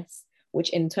say yes, which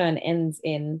in turn ends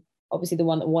in obviously the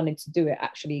one that wanted to do it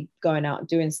actually going out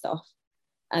doing stuff,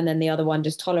 and then the other one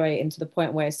just tolerating to the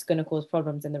point where it's going to cause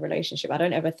problems in the relationship. I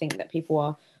don't ever think that people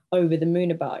are over the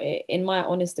moon about it, in my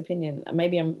honest opinion.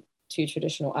 Maybe I'm too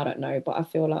traditional, I don't know, but I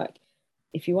feel like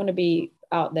if you want to be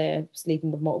out there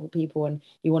sleeping with multiple people and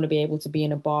you want to be able to be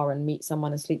in a bar and meet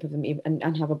someone and sleep with them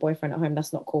and have a boyfriend at home,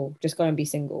 that's not cool. Just go and be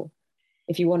single.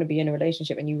 If you want to be in a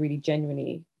relationship and you really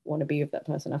genuinely want to be with that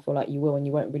person, I feel like you will, and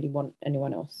you won't really want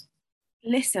anyone else.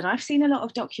 Listen, I've seen a lot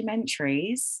of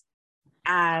documentaries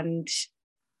and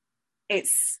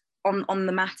it's on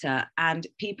the matter, and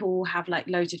people have like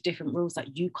loads of different rules, like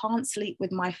you can't sleep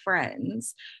with my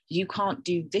friends, you can't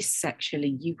do this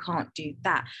sexually, you can't do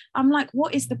that. I'm like,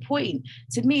 what is the point?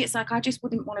 To me, it's like I just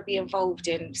wouldn't want to be involved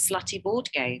in slutty board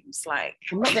games. Like,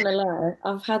 I'm not gonna lie,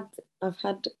 I've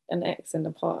had an ex in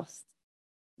the past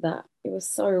that it was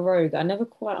so rogue. I never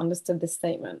quite understood this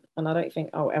statement, and I don't think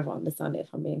I'll ever understand it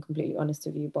if I'm being completely honest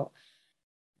with you. But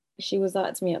she was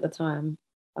like to me at the time,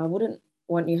 I wouldn't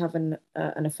want you having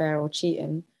an affair or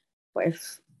cheating, but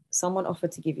if someone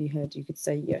offered to give you head, you could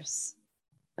say yes,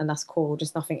 and that's cool,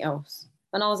 just nothing else.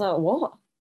 And I was like, what?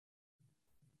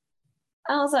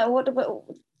 And I was like, what? But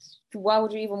why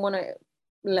would you even want to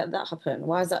let that happen?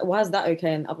 Why is that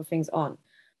okay and other things aren't?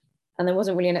 And there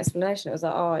wasn't really an explanation. It was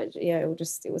like, oh yeah, it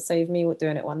will save me with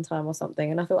doing it one time or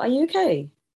something. And I thought, are you okay?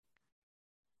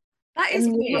 That is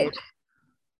weird.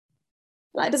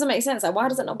 Like, it doesn't make sense. Like, why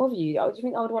does it not bother you? Do you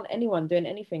think I would want anyone doing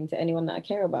anything to anyone that I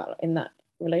care about in that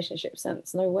relationship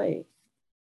sense? No way.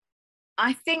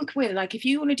 I think with like, if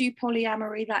you want to do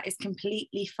polyamory, that is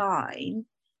completely fine.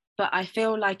 But I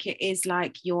feel like it is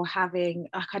like you're having,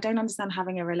 like, I don't understand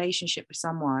having a relationship with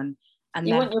someone and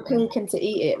you want your cake and to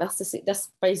eat it. That's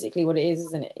basically what it is,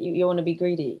 isn't it? You want to be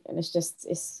greedy, and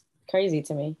it's crazy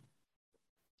to me.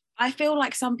 I feel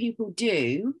like some people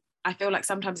do. I feel like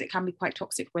sometimes it can be quite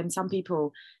toxic when some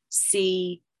people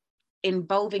see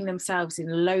involving themselves in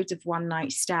loads of one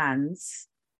night stands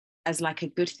as like a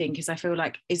good thing, because I feel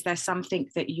like, is there something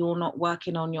that you're not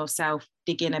working on yourself,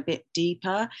 digging a bit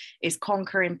deeper? Is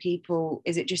conquering people,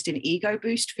 is it just an ego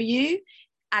boost for you?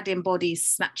 Adding bodies,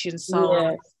 snatching souls,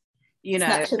 Yeah. you know,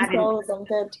 Snatching souls, I'm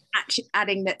good.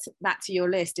 adding that to your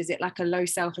list, is it like a low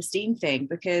self-esteem thing?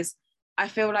 Because I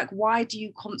feel like, why do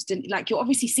you constantly, like, you're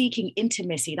obviously seeking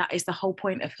intimacy. That is the whole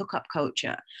point of hookup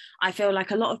culture. I feel like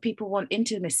a lot of people want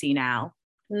intimacy now.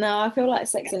 No, I feel like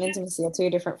sex and intimacy are two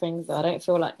different things. Though. I don't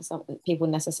feel like some people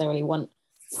necessarily want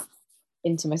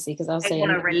intimacy, because I was They saying,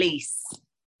 want a release.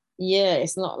 yeah,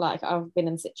 it's not like I've been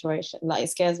in a situation, like, it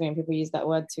scares me when people use that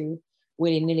word too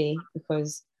willy-nilly,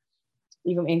 because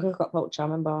even in hookup culture, I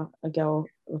remember a girl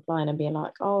replying and being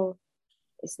like, oh,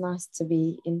 it's nice to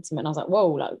be intimate. And I was like, whoa,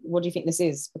 like, what do you think this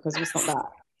is? Because it's not that.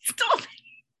 Stop.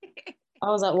 I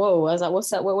was like, whoa. I was like, what's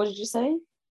that? What did you say?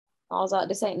 I was like,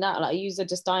 this ain't that. Like, you are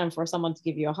just dying for someone to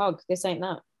give you a hug. This ain't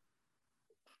that.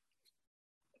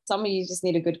 Some of you just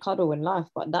need a good cuddle in life,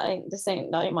 but that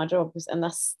ain't my job. And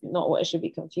that's not what it should be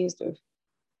confused with.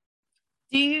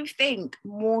 Do you think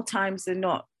more times than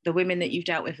not, the women that you've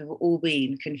dealt with have all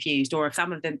been confused, or have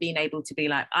some of them been able to be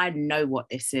like, I know what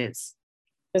this is?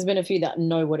 There's been a few that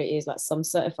know what it is, like some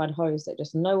certified hoes that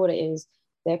just know what it is.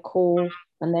 They're cool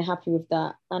and they're happy with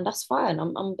that, and that's fine.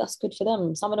 That's good for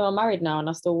them. Some of them are married now, and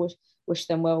I still wish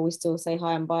them well. We still say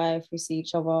hi and bye if we see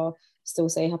each other. Still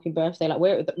say happy birthday.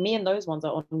 Like, me and those ones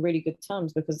are on really good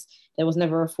terms, because there was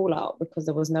never a fallout, because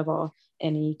there was never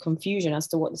any confusion as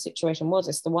to what the situation was.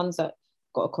 It's the ones that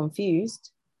got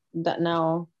confused that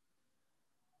now,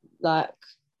 like,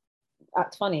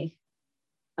 act funny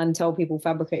and tell people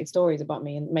fabricated stories about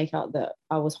me and make out that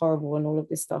I was horrible and all of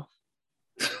this stuff.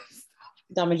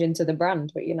 Damaging to the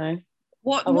brand, but you know.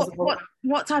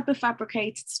 What type of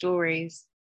fabricated stories?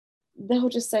 They'll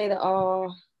just say that,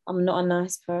 oh, I'm not a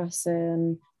nice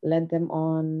person, led them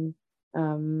on,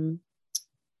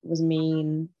 was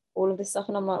mean, all of this stuff.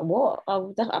 And I'm like, what?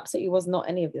 That absolutely was not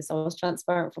any of this. I was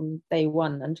transparent from day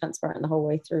one and transparent the whole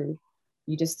way through.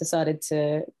 You just decided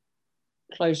to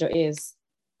close your ears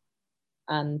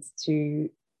and to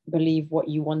believe what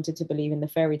you wanted to believe in the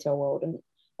fairy tale world. And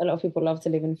a lot of people love to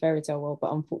live in fairy tale world,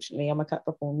 but unfortunately, I'm a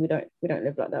Capricorn. We don't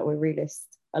live like that. We're realists.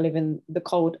 I live in the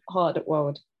cold, hard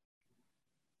world.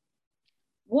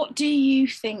 What do you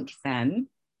think then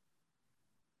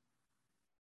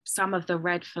some of the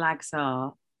red flags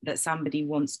are that somebody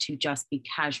wants to just be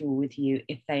casual with you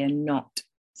if they are not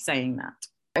saying that?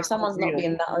 If someone's not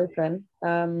being that open,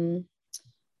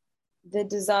 the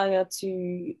desire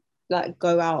to like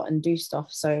go out and do stuff.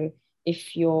 So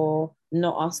if you're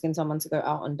not asking someone to go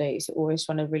out on dates, you're always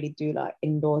trying to really do like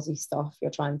indoorsy stuff. You're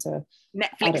trying to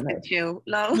Netflix and chill.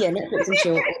 Lol. Yeah, Netflix and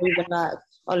chill. Or even like,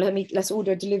 oh, let's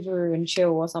order delivery and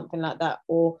chill or something like that.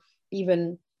 Or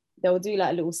even they'll do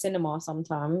like a little cinema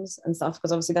sometimes and stuff,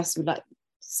 because obviously that's like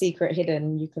secret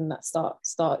hidden. You can like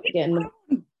start getting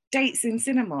dates in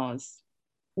cinemas.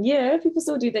 Yeah, people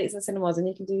still do dates in cinemas, and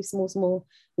you can do small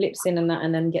lips in and that,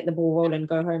 and then get the ball rolling,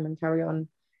 go home and carry on.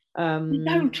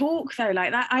 Don't talk though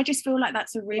like that. I just feel like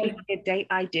that's a really weird date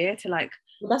idea to like.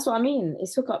 Well, that's what I mean.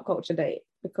 It's hookup culture date,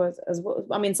 because as well,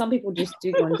 I mean, some people just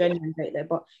do go on genuine date there,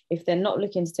 but if they're not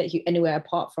looking to take you anywhere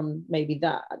apart from maybe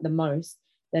that at the most,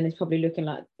 then it's probably looking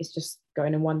like it's just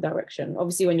going in one direction.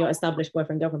 Obviously, when you're established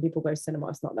boyfriend girlfriend, people go to cinema.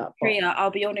 It's not that. Priya, I'll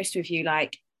be honest with you,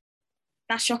 like.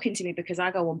 That's shocking to me, because I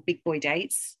go on big boy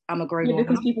dates. I'm a grown woman.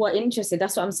 Because people are interested.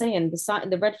 That's what I'm saying.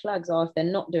 The red flags are if they're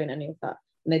not doing any of that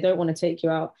and they don't want to take you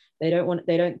out. They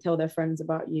don't tell their friends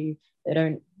about you. They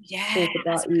don't talk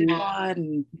about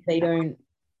you. They don't,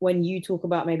 when you talk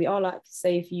about maybe, oh, like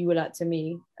say if you were like to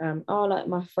me, oh, like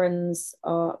my friend's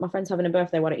having a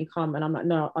birthday, why don't you come? And I'm like,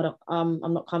 no, I don't,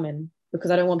 I'm not coming,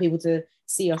 because I don't want people to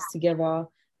see us together.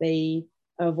 They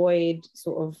avoid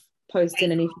sort of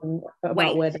posting anything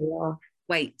about where they are.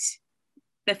 Wait,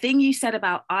 the thing you said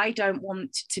about I don't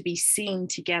want to be seen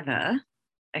together,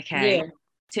 okay? Yeah.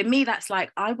 To me, that's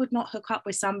like, I would not hook up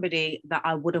with somebody that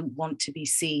I wouldn't want to be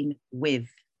seen with.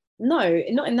 No,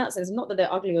 not in that sense. Not that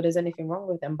they're ugly or there's anything wrong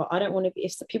with them, but I don't want to be,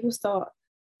 if people start,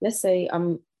 let's say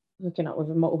I'm hooking up with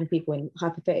multiple people, in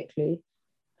hypothetically,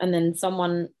 and then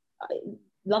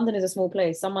London is a small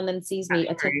place, someone then sees me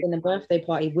attending a birthday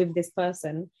party with this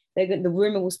person, the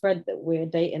rumor will spread that we're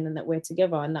dating and that we're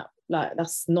together, and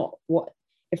that's not what.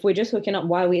 If we're just hooking up,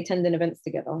 why are we attending events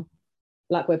together?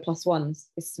 Like we're plus ones.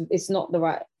 It's not the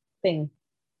right thing.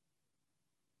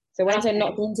 So when I say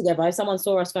not being together, if someone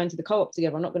saw us going to the co-op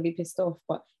together, I'm not going to be pissed off.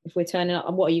 But if we're turning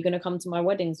up, what, are you going to come to my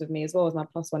weddings with me as well as my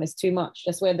plus one? It's too much.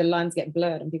 That's where the lines get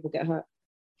blurred and people get hurt.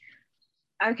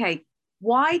 Okay.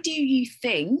 Why do you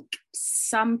think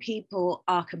some people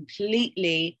are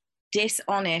completely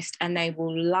dishonest and they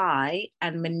will lie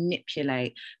and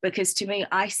manipulate? Because to me,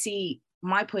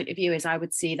 my point of view is I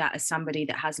would see that as somebody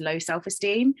that has low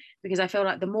self-esteem, because I feel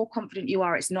like the more confident you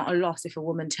are, it's not a loss if a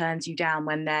woman turns you down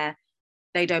when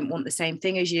they don't want the same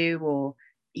thing as you, or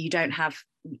you don't have,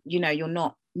 you're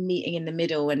not meeting in the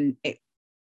middle and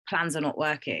plans are not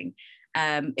working.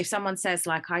 If someone says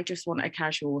like, I just want a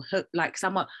casual hook, like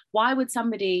why would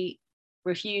somebody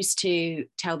refuse to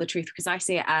tell the truth? Because I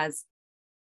see it as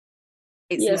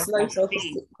it's low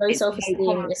self-esteem.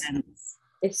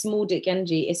 It's small dick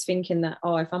energy. It's thinking that,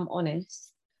 if I'm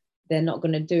honest, they're not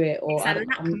going to do it, or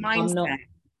I'm not.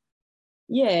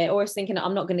 Yeah, or it's thinking that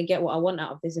I'm not going to get what I want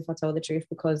out of this if I tell the truth,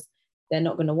 because they're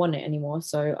not going to want it anymore.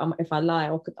 So if I lie,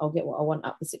 I'll get what I want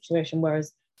out of the situation.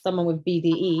 Whereas someone with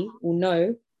BDE will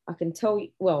know, I can tell you,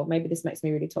 well, maybe this makes me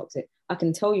really toxic. I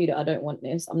can tell you that I don't want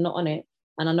this. I'm not on it.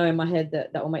 And I know in my head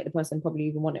that will make the person probably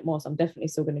even want it more. So I'm definitely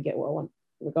still going to get what I want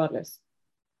regardless.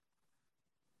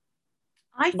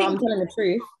 I'm telling the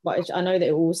truth, but I know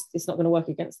that it's not going to work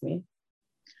against me.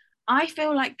 I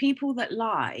feel like people that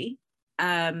lie,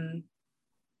 because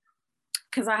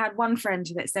I had one friend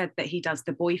that said that he does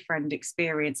the boyfriend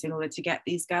experience in order to get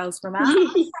these girls from out.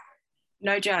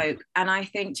 No joke. And I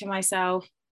think to myself,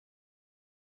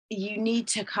 you need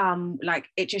to come, like,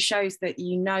 it just shows that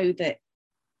that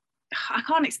I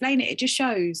can't explain it. It just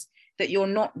shows that you're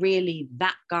not really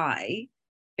that guy,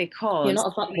 because you're not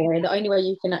a fuckboy. The only way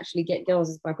you can actually get girls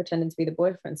is by pretending to be the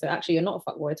boyfriend. So actually you're not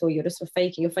a fuckboy at all. You're just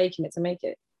faking it to make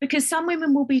it. Because some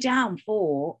women will be down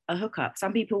for a hookup.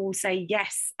 Some people will say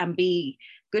yes and be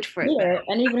good for it. Yeah,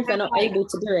 and even if they're not able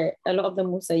to do it, a lot of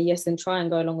them will say yes and try and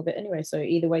go along with it anyway. So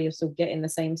either way, you're still getting the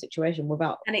same situation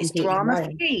without. And it's drama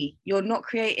free. You're not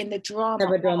creating the drama.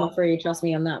 Never drama free, trust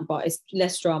me on that. But it's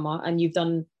less drama, and you've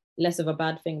done less of a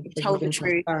bad thing because told the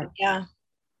truth. Yeah.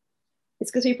 It's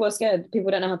because people are scared.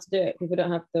 People don't know how to do it. People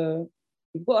don't have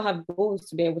you've got to have balls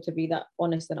to be able to be that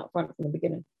honest and upfront from the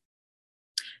beginning.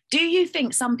 Do you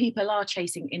think some people are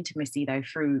chasing intimacy though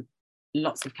through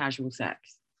lots of casual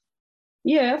sex?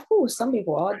 Yeah, of course. Some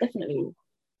people are, definitely.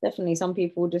 Some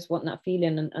people just want that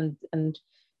feeling and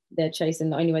they're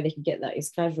chasing, the only way they can get that is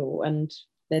casual, and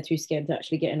they're too scared to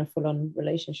actually get in a full-on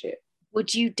relationship.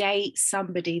 Would you date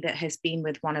somebody that has been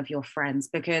with one of your friends?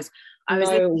 Because I was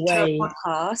listening to a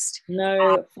podcast.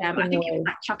 No, I think it was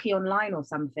like Chucky Online or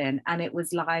something, and it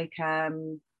was like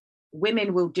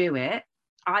women will do it.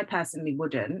 I personally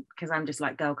wouldn't, because I'm just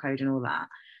like girl code and all that.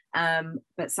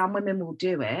 But some women will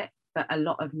do it, but a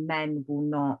lot of men will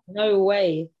not. No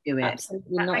way. Do it.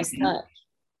 Absolutely not.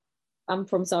 I'm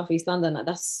from Southeast London.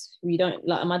 We don't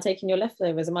like. Am I taking your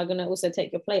leftovers? Am I going to also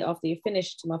take your plate after you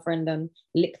finish, to my friend, and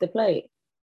lick the plate?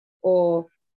 Or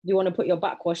do you want to put your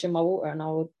backwash in my water and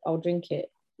I'll drink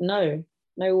it? No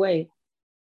way,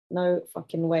 no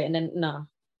fucking way. And then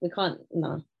we can't.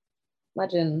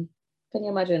 Imagine. Can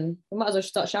you imagine? We might as well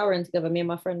start showering together, me and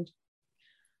my friend.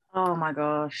 Oh my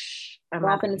gosh. What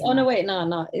happens? Oh no, wait,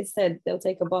 no. It said they'll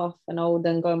take a bath and I'll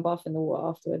then go and bath in the water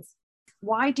afterwards.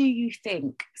 Why do you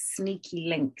think sneaky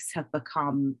links have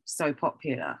become so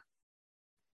popular?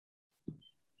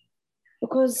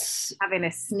 Because having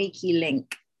a sneaky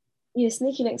link. Yeah,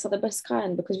 sneaky links are the best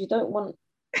kind, because you don't want.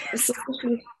 I've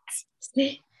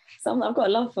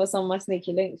got love for some of my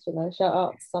sneaky links. Shout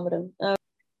out to some of them.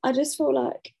 I just feel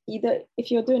like if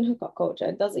you're doing hookup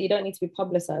culture, you don't need to be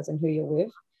publicizing who you're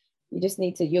with. You just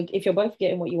need to. If you're both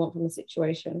getting what you want from the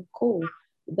situation, cool.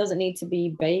 It doesn't need to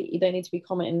be bait. You don't need to be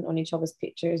commenting on each other's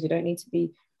pictures. You don't need to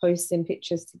be posting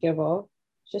pictures together.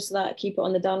 Just like keep it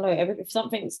on the down low. If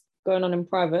something's going on in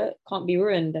private, can't be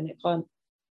ruined, and it can't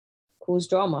cause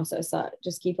drama. So it's like,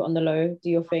 just keep it on the low, do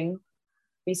your thing,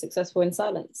 be successful in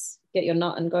silence, get your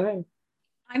nut and go home.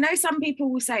 I know some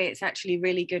people will say it's actually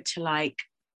really good to like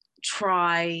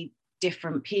try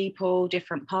different people,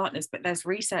 different partners, but there's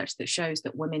research that shows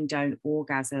that women don't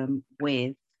orgasm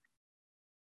with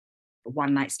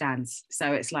one night stands.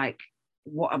 So it's like,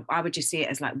 I would just see it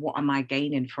as like, what am I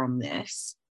gaining from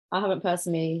this? I haven't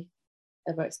personally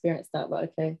ever experienced that,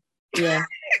 but okay. Yeah.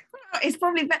 It's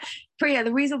probably Priya,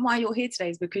 the reason why you're here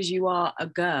today is because you are a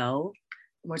girl.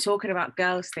 We're talking about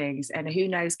girls things, and who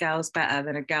knows girls better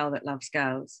than a girl that loves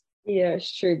girls? Yeah,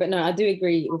 it's true. But no, I do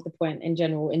agree with the point in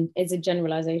general. It's a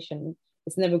generalization.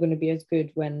 It's never going to be as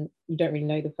good when you don't really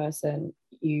know the person,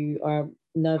 you are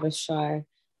nervous, shy,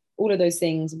 all of those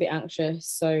things, a bit anxious.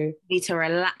 So you need to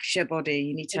relax your body.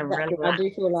 You need to relax. I do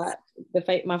feel like the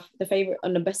favorite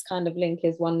and the best kind of link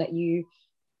is one that you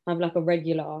have like a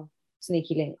regular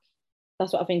sneaky link.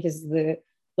 That's what I think is the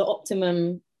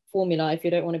optimum formula if you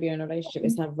don't want to be in a relationship,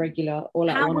 is to have regular or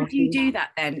like. How would you do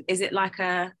that then? Is it like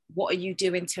a, what are you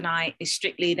doing tonight? Is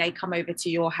strictly they come over to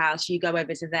your house, you go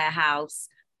over to their house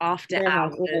after their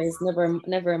hours? House, always,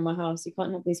 never in my house. You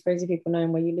can't have these crazy people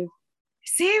knowing where you live.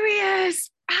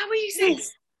 Serious? How are you saying?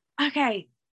 Yes. Okay,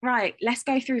 right. Let's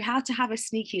go through how to have a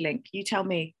sneaky link. You tell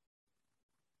me.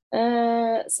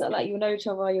 So like, you know each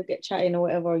other, you'll get chatting or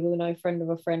whatever, you'll know a friend of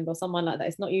a friend or someone like that.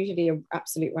 It's not usually an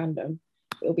absolute random.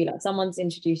 It'll be like someone's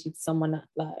introduced you to someone that,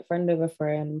 like a friend of a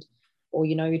friend, or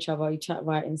you know each other, you chat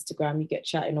via Instagram, you get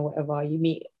chatting or whatever, you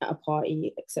meet at a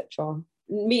party, etc.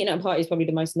 Meeting at a party is probably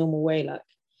the most normal way, like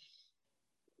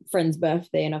friend's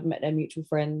birthday and I've met their mutual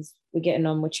friends, we're getting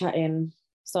on, we're chatting,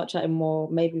 start chatting more,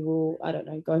 maybe we'll, I don't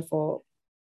know, go for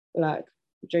like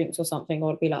drinks or something,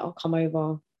 or be like, I'll come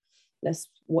over, let's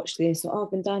watch this, or, oh,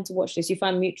 I've been dying to watch this. You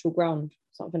find mutual ground,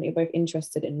 something that you're both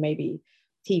interested in, maybe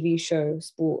TV show,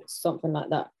 sports, something like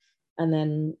that. And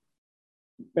then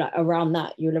like around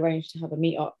that, you'll arrange to have a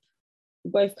meet up. You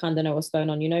both kind of know what's going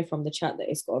on. You know from the chat that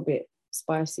it's got a bit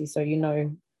spicy, so you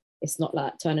know it's not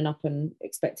like turning up and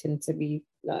expecting to be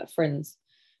like friends.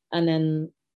 And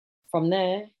then from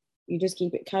there, you just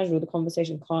keep it casual, the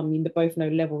conversation calm. You both know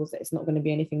levels that it's not going to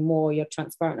be anything more. You're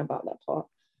transparent about that part.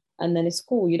 And then it's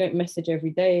cool. You don't message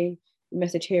every day. You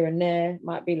message here and there.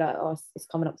 Might be like, oh, it's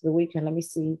coming up to the weekend. Let me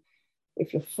see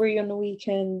if you're free on the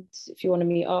weekend. If you want to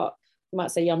meet up, you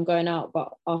might say, yeah, I'm going out,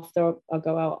 but after I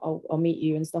go out, I'll meet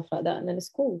you and stuff like that. And then it's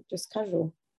cool, just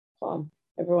casual, calm.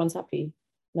 Everyone's happy.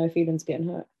 No feelings getting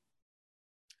hurt.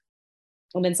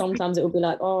 And then sometimes it will be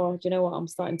like, oh, do you know what? I'm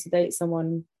starting to date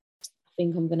someone. I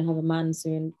think I'm going to have a man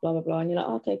soon, blah, blah, blah. And you're like,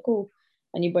 oh, okay, cool.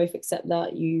 And you both accept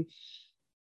that. You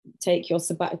take your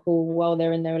sabbatical while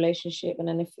they're in their relationship. And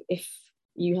then if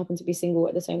you happen to be single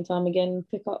at the same time, again,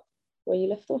 pick up where you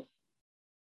left off.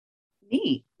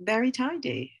 Neat. Very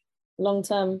tidy.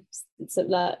 Long-term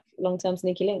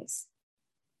sneaky links.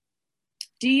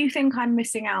 Do you think I'm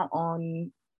missing out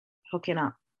on hooking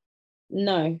up?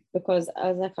 No, because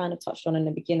as I kind of touched on in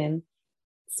the beginning,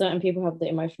 certain people have the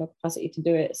emotional capacity to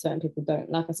do it, certain people don't.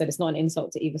 Like I said, it's not an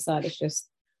insult to either side. It's just,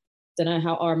 I don't know,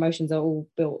 how our emotions are all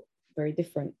built very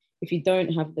different. If you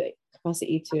don't have the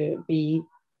capacity to be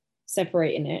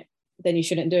separating it, then you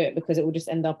shouldn't do it, because it will just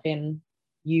end up in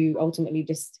you ultimately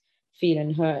just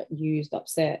feeling hurt, used,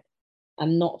 upset,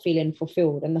 and not feeling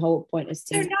fulfilled. And the whole point is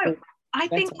to... I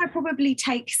think I probably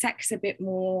take sex a bit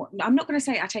more. I'm not going to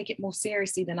say I take it more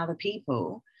seriously than other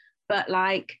people, but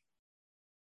like,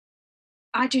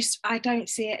 I don't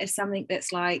see it as something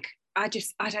that's like, I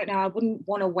don't know. I wouldn't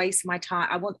want to waste my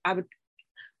time.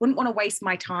 Wouldn't want to waste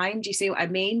my time. Do you see what I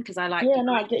mean? Because I like, yeah,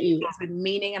 no, I get you. With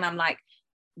meaning, and I'm like,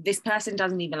 this person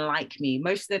doesn't even like me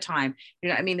most of the time. You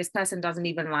know what I mean? This person doesn't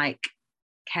even like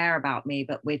care about me,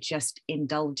 but we're just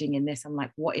indulging in this. I'm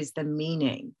like, what is the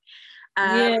meaning?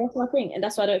 Yeah, that's what I think, and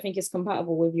that's why I don't think it's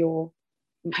compatible with your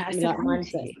like,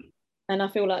 mindset. And I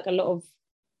feel like I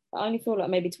only feel like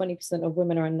maybe 20% of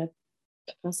women are in the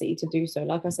capacity to do so.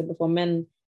 Like I said before, men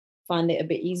find it a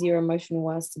bit easier emotional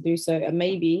wise to do so, and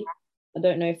maybe, I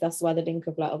don't know if that's why the link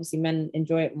of like, obviously men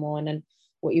enjoy it more, and then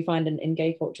what you find in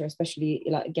gay culture, especially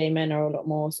like gay men, are a lot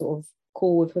more sort of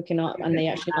cool with hooking up, and they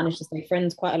actually manage to stay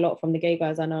friends quite a lot. From the gay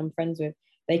guys I know I'm friends with,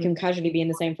 they can casually be in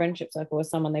the same friendship circle as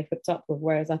someone they've hooked up with.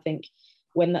 Whereas I think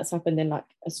when that's happened in like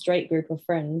a straight group of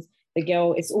friends, the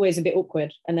girl, it's always a bit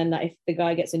awkward. And then like, if the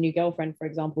guy gets a new girlfriend, for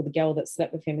example, the girl that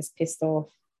slept with him is pissed off,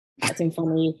 acting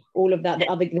funny, all of that.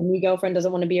 The new girlfriend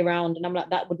doesn't want to be around. And I'm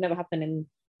like, that would never happen in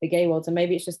the gay world. So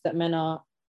maybe it's just that men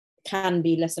can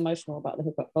be less emotional about the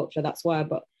hookup culture. That's why.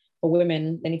 But for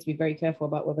women, they need to be very careful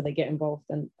about whether they get involved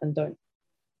and don't.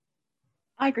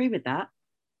 I agree with that.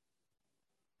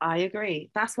 I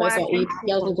agree. That's why girls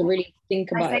need to really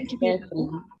think about it carefully.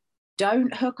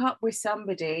 Don't hook up with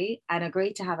somebody and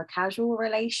agree to have a casual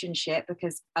relationship,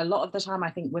 because a lot of the time I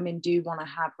think women do want to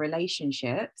have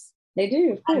relationships. They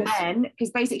do, of course. And then, because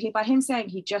basically by him saying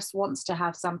he just wants to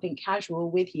have something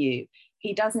casual with you,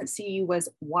 he doesn't see you as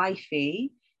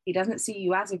wifey. He doesn't see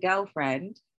you as a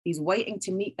girlfriend. He's waiting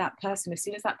to meet that person. As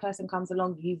soon as that person comes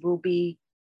along, you will be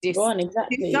disowned.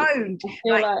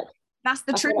 Like, that's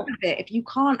the truth of it. If you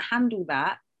can't handle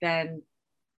that, then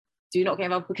do not get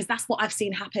involved, because that's what I've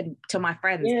seen happen to my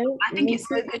friends. Yeah, I think it's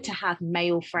so good to have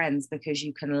male friends, because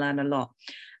you can learn a lot.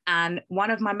 And one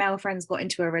of my male friends got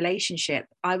into a relationship.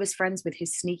 I was friends with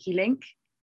his sneaky link.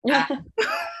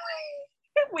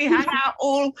 We hang out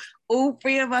all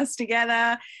three of us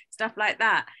together, stuff like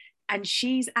that. And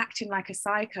she's acting like a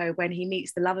psycho when he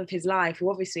meets the love of his life, who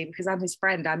obviously, because I'm his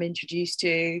friend, I'm introduced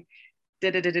to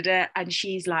and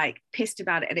she's like pissed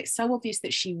about it. And it's so obvious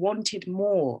that she wanted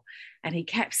more. And he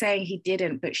kept saying he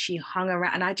didn't, but she hung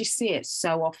around. And I just see it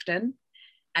so often.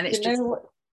 And it's do you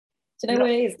know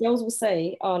what it is? Girls will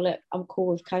say, oh, look, I'm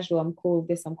cool with casual, I'm cool with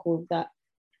this, I'm cool with that.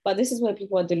 But this is where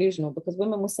people are delusional, because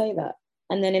women will say that.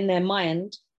 And then in their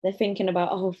mind, they're thinking about,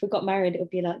 oh, if we got married, it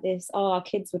would be like this. Oh, our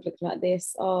kids would look like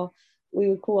this. Oh, we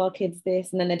would call our kids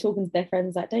this. And then they're talking to their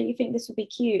friends like, don't you think this would be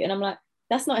cute? And I'm like,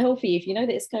 that's not healthy. If you know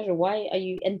that it's casual, why are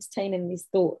you entertaining these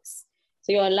thoughts?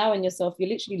 So you're allowing yourself, you're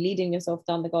literally leading yourself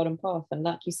down the garden path. And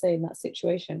like you say, in that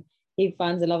situation, he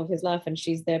finds the love of his life and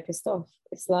she's there pissed off.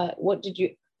 It's like, what did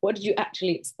you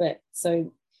actually expect?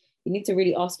 So you need to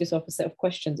really ask yourself a set of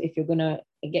questions if you're gonna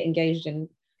get engaged in.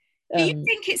 Do you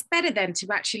think it's better then to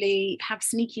actually have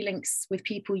sneaky links with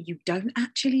people you don't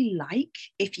actually like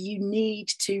if you need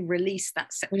to release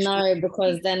that sexual? No,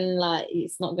 because then like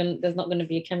there's not gonna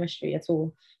be a chemistry at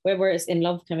all. Whether it's in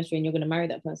love chemistry and you're gonna marry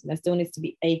that person, there still needs to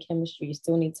be a chemistry. You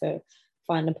still need to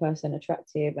find the person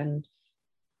attractive and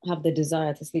have the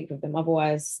desire to sleep with them.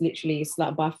 Otherwise, literally, it's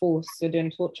like by force, you're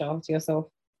doing torture to yourself.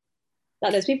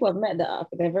 Like there's people I've met that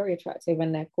they're very attractive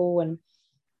and they're cool and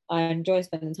I enjoy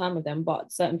spending time with them,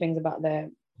 but certain things about their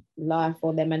life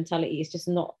or their mentality is just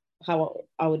not how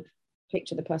I would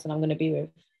picture the person I'm going to be with,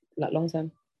 like long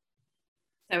term.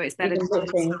 So it's better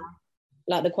to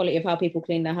like the quality of how people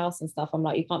clean their house and stuff. I'm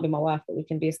like, you can't be my wife, but we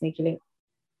can be a sneaky link.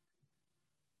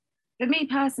 For me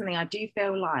personally, I do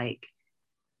feel like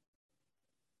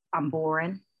I'm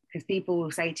boring, because people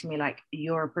will say to me like,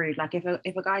 you're a prude. Like if a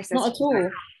guy says, not at all.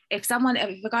 Like, if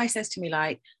a guy says to me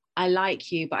like, I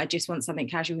like you, but I just want something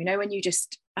casual. You know, when you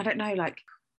just, I don't know,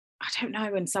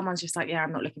 when someone's just like, yeah,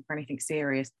 I'm not looking for anything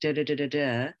serious.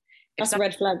 That's a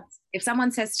red flag. If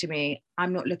someone says to me,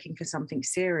 I'm not looking for something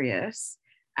serious,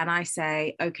 and I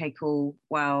say, okay, cool,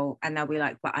 well, and they'll be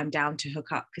like, but I'm down to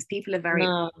hook up, because people are very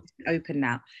open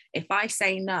now. If I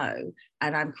say no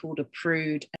and I'm called a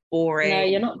prude, boring. No,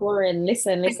 you're not boring.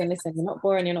 Listen. You're not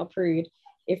boring, you're not prude.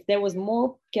 If there was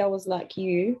more girls like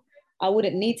you, I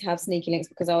wouldn't need to have sneaky links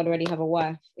because I would already have a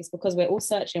wife. It's because we're all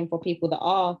searching for people that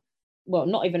are, well,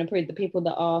 not even approved, the people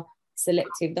that are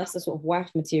selective. That's the sort of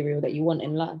wife material that you want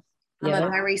in life. I'm a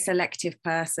very selective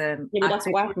person. Yeah, but that's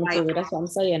wife material. That's what I'm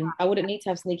saying. I wouldn't need to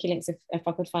have sneaky links if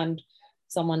I could find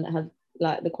someone that had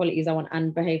like the qualities I want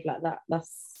and behave like that.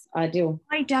 That's ideal.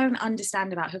 I don't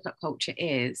understand about hookup culture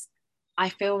is, I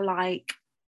feel like,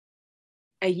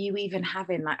 are you even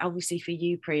having, like, obviously for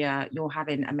you, Priya, you're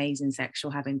having amazing sex,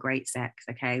 you're having great sex,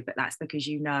 okay, but that's because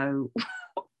you know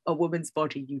a woman's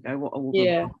body, you know what a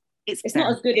woman wants. It's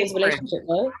not as good as relationship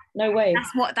though. No way.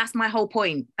 That's my whole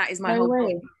point. That is my whole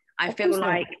point. I feel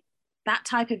like that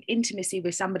type of intimacy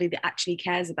with somebody that actually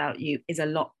cares about you is a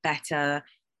lot better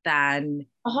than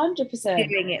 100%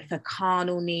 doing it for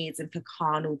carnal needs and for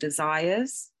carnal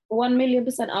desires.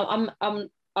 1,000,000%.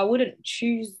 I wouldn't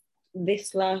choose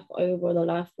this life over the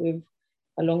life with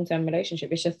a long-term relationship.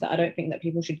 It's just that I don't think that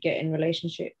people should get in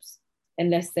relationships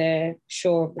unless they're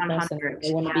sure of the person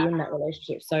they want to be in that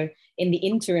relationship. So in the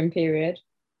interim period,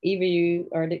 either you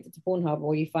are addicted to Pornhub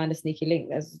or you find a sneaky link.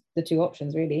 There's the two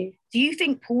options really. Do you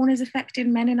think porn is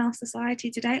affecting men in our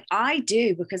society today? I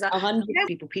do, because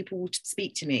people will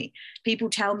speak to me, people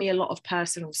tell me a lot of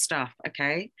personal stuff,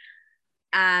 okay,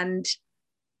 and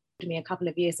me a couple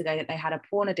of years ago that they had a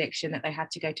porn addiction that they had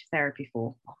to go to therapy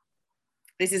for.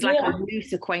 This is like a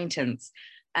loose acquaintance,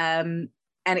 and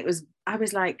I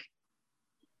was like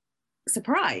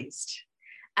surprised.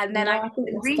 And then I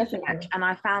did research and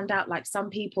I found out like some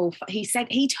people,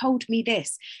 he told me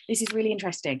this is really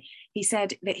interesting. He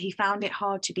said that he found it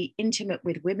hard to be intimate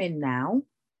with women now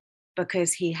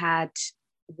because he had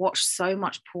watched so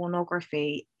much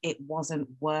pornography, it wasn't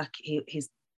working, his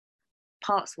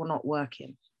parts were not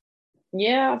working.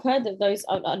 Yeah, I've heard of those.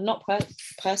 Not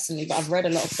personally, but I've read a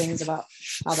lot of things about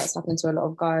how that's happened to a lot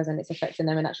of guys and it's affecting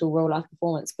them in actual real life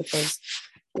performance, because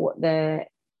what their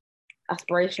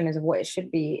aspiration is of what it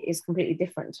should be is completely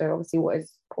different to obviously what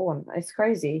is porn. It's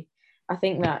crazy. I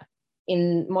think that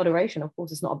in moderation, of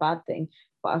course, it's not a bad thing,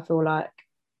 but I feel like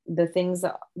the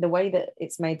way that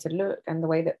it's made to look and the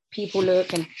way that people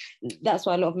look, and that's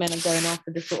why a lot of men are going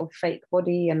after this sort of fake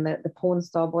body and the porn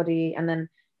star body, and then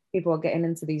people are getting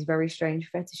into these very strange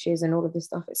fetishes and all of this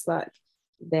stuff. It's like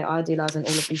they're idealizing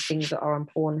all of these things that are on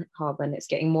Pornhub, and it's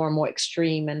getting more and more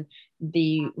extreme, and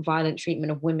the violent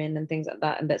treatment of women and things like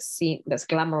that, and that's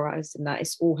glamorized, and that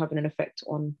it's all having an effect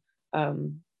on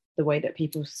the way that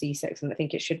people see sex, and I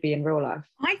think it should be in real life.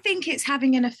 I think it's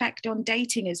having an effect on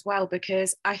dating as well,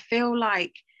 because I feel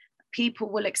like people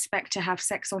will expect to have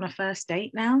sex on a first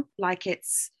date now, like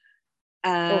it's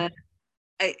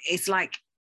like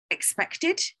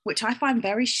expected, which I find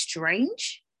very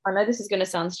strange. I know this is going to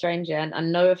sound strange,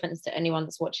 and no offense to anyone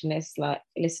that's watching this, like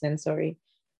listening, sorry.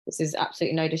 This is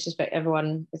absolutely no disrespect.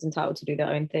 Everyone is entitled to do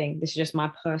their own thing. This is just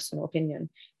my personal opinion.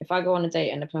 If I go on a date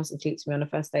and the person sleeps with me on the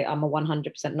first date, I'm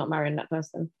 100% not marrying that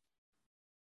person.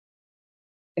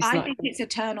 I think it's a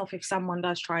turn off if someone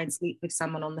does try and sleep with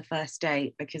someone on the first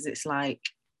date, because it's like,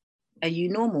 are you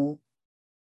normal?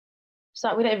 It's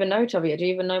like, we don't even know each other yet. Do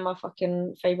you even know my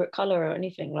fucking favourite colour or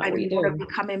anything? Like, what are you doing?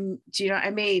 Do you know what I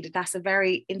mean? That's a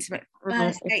very intimate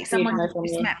first date. Someone you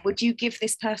just met. Would you give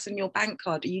this person your bank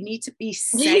card? You need to be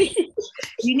safe.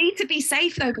 You need to be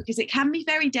safe though, because it can be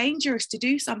very dangerous to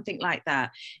do something like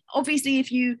that. Obviously,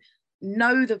 if you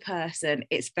know the person,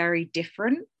 it's very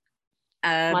different.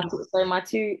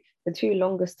 The two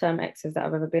longest term exes that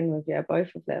I've ever been with, yeah,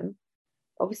 both of them,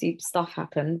 obviously stuff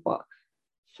happened, but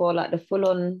for like the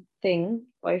full-on thing,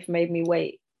 both made me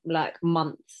wait like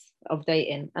months of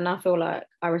dating, and I feel like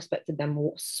I respected them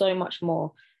so much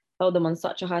more, held them on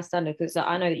such a high standard, because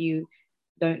I know that you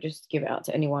don't just give it out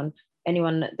to anyone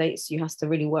that dates you has to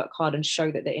really work hard and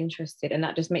show that they're interested, and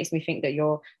that just makes me think that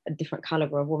you're a different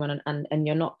caliber of woman, and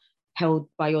you're not held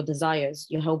by your desires,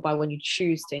 you're held by when you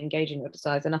choose to engage in your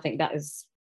desires, and I think that is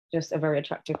just a very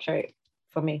attractive trait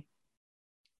for me.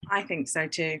 I think so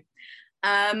too.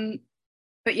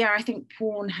 But yeah, I think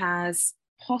porn has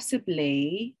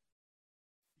possibly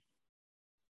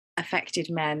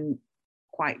affected men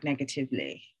quite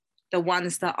negatively. The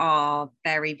ones that are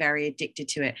very, very addicted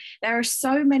to it. There are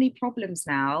so many problems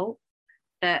now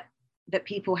that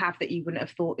people have that you wouldn't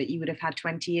have thought that you would have had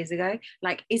 20 years ago.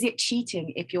 Like, is it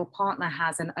cheating if your partner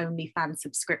has an OnlyFans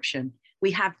subscription?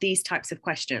 We have these types of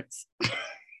questions.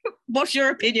 What's your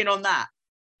opinion on that?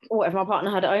 What if my partner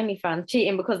had OnlyFans?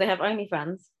 Cheating because they have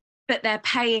OnlyFans? But they're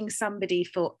paying somebody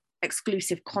for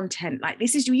exclusive content. Like,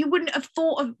 this is, you wouldn't have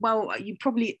thought of, well, you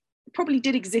probably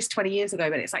did exist 20 years ago,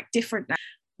 but it's like different now.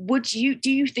 Do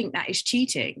you think that is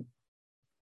cheating?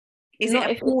 Is it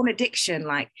a porn addiction?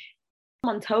 Like,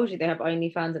 someone tells you they have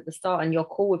OnlyFans at the start and you're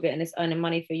cool with it and it's earning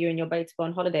money for you and your babe to go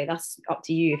on holiday, that's up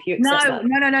to you. If you accept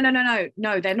that.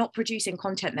 No, they're not producing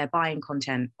content, they're buying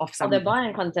content off someone. Oh, they're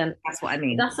buying content. That's what I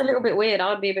mean. That's a little bit weird. I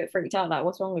would be a bit freaked out. Like,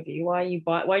 what's wrong with you? Why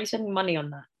are you spending money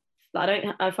on that? Like,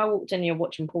 if I walked in and you're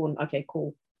watching porn, okay,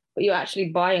 cool. But you're actually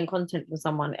buying content for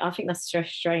someone. I think that's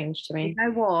just strange to me. You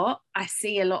know what? I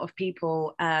see a lot of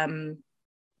people, a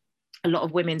lot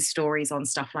of women's stories on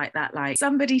stuff like that. Like,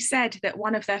 somebody said that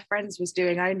one of their friends was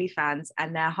doing OnlyFans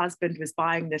and their husband was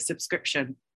buying the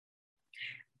subscription.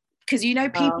 Because, you know,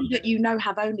 people that you know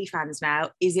have OnlyFans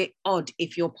now, is it odd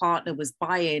if your partner was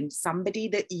buying somebody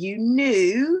that you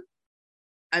knew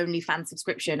OnlyFans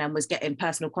subscription and was getting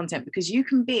personal content? Because you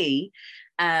can be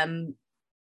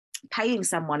paying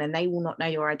someone and they will not know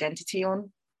your identity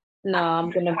on. No, I'm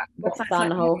gonna box down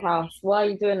the whole house. Why are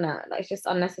you doing that? Like, it's just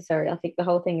unnecessary. I think the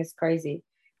whole thing is crazy.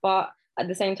 But at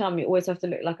the same time, you always have to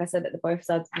look, like I said, at the both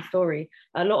sides of the story.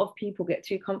 A lot of people get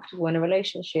too comfortable in a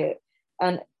relationship,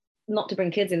 and not to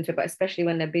bring kids into it, but especially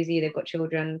when they're busy, they've got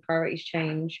children, priorities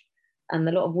change. And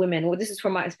a lot of women, well, this is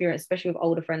from my experience, especially with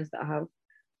older friends that I have,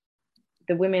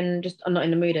 the women just are not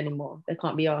in the mood anymore. They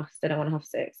can't be asked. They don't want to have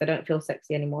sex. They don't feel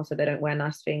sexy anymore, so they don't wear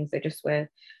nice things. They just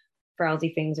wear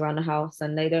frowsy things around the house,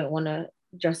 and they don't want to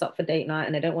dress up for date night,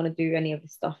 and they don't want to do any of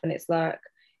this stuff. And it's like,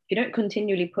 if you don't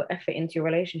continually put effort into your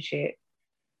relationship,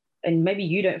 and maybe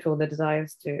you don't feel the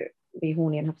desires to be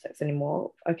horny and have sex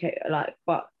anymore, okay, like,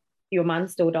 but your man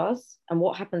still does, and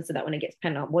what happens to that when it gets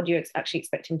pent up? What do you actually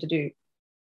expect him to do?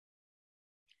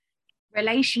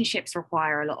 Relationships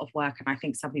require a lot of work, and I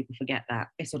think some people forget that.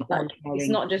 It's an ongoing. It's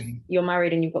not just you're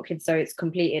married and you've got kids, so it's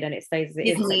completed and it stays as it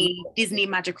is. Disney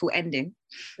magical ending.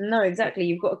 No, exactly.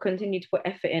 You've got to continue to put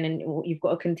effort in, and you've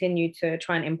got to continue to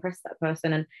try and impress that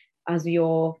person. And as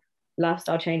your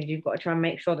lifestyle changes, you've got to try and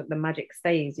make sure that the magic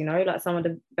stays. You know, like some of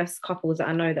the best couples that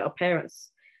I know that are parents,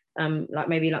 like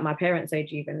maybe like my parents'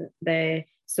 age even, they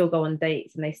still go on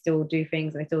dates and they still do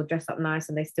things and they still dress up nice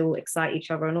and they still excite each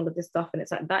other and all of this stuff. And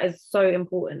it's like, that is so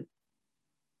important,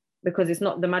 because it's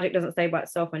not, the magic doesn't stay by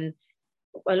itself. And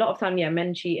a lot of time, yeah,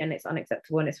 men cheat and it's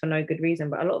unacceptable and it's for no good reason.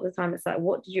 But a lot of the time it's like,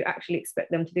 what did you actually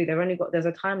expect them to do? There's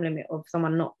a time limit of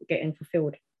someone not getting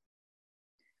fulfilled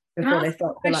before they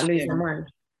start to like lose their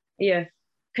mind. Yeah.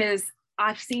 Because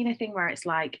I've seen a thing where it's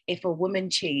like, if a woman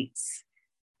cheats,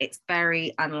 it's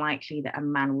very unlikely that a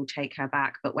man will take her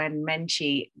back. But when men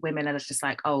cheat, women are just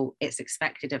like, oh, it's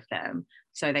expected of them,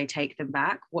 so they take them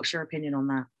back. What's your opinion on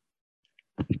that?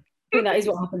 I think that is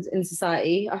what happens in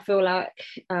society. I feel like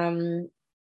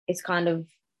it's kind of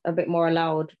a bit more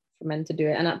allowed for men to do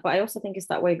it. But I also think it's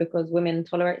that way because women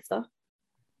tolerate stuff.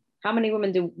 How many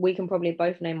women do we can probably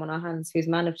both name on our hands whose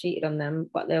man have cheated on them,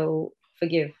 but they'll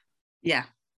forgive? Yeah.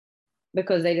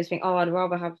 Because they just think, oh, I'd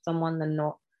rather have someone than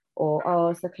not. Or, oh,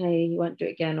 it's okay, you won't do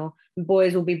it again. Or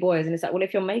boys will be boys. And it's like, well,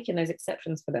 if you're making those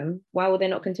exceptions for them, why would they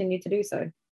not continue to do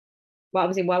so? Well,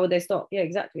 obviously, why would they stop? Yeah,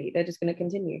 exactly. They're just going to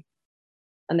continue.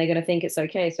 And they're going to think it's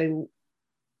okay. So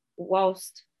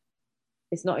whilst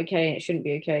it's not okay and it shouldn't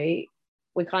be okay,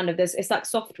 we kind of, it's like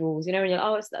soft rules, you know, when you're like,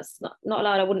 oh, that's not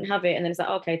allowed, I wouldn't have it. And then it's like,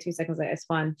 okay, 2 seconds later, it's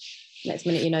fine. Next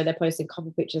minute, you know, they're posting a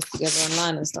couple pictures together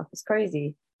online and stuff. It's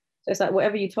crazy. So it's like,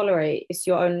 whatever you tolerate, it's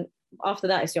your own, after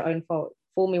that, it's your own fault.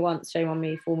 Fool me once, shame on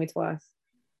me, fool me twice.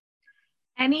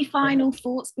 Any final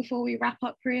thoughts before we wrap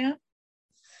up, Priya?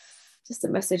 Just a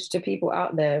message to people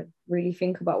out there, really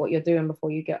think about what you're doing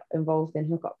before you get involved in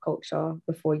hookup culture,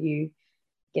 before you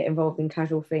get involved in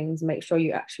casual things. Make sure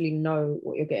you actually know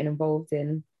what you're getting involved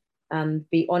in, and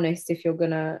be honest if you're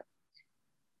gonna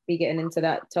be getting into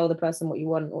that. Tell the person what you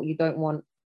want, what you don't want,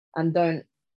 and don't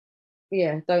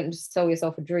just sell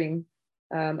yourself a dream.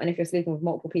 And if you're sleeping with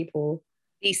multiple people,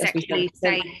 be sexually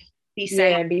safe. Be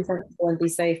safe. Yeah, be sensible and be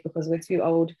safe, because we're too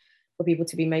old for people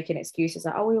to be making excuses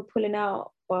like, oh, we were pulling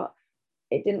out, but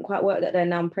it didn't quite work that day,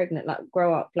 now I'm pregnant. Like,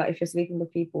 grow up. Like, if you're sleeping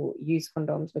with people, use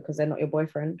condoms because they're not your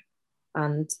boyfriend,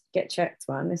 and get checked,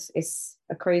 man. It's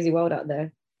a crazy world out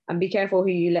there. And be careful who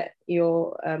you let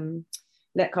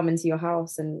come into your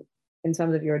house, and in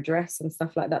terms of your address and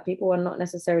stuff like that. People are not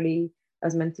necessarily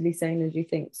as mentally sane as you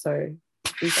think, so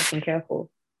be fucking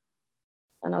careful.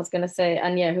 And I was gonna say,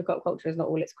 and yeah, hookup culture is not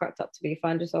all it's cracked up to be.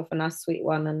 Find yourself a nice sweet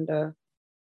one and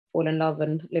fall in love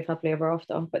and live happily ever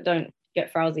after, but don't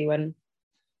get frowsy when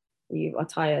you are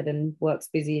tired and work's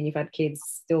busy and you've had kids.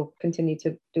 Still continue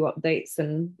to do updates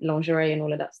and lingerie and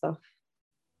all of that stuff.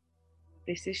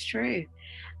 This is true.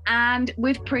 And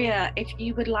with Priya, if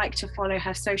you would like to follow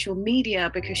her social media,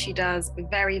 because she does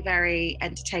very, very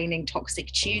entertaining Toxic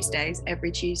Tuesdays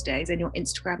every Tuesdays, and your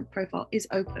Instagram profile is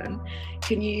open,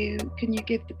 can you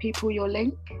give the people your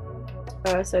link?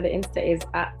 So the Insta is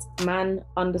at man_like_pre.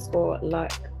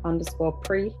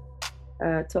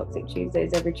 Toxic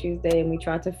Tuesdays every Tuesday, and we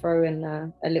try to throw in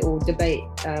a little debate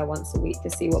once a week to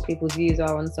see what people's views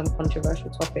are on some controversial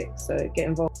topics. So get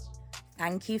involved.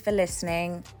 Thank you for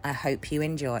listening. I hope you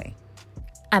enjoy.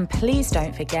 And please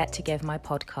don't forget to give my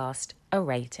podcast a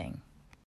rating.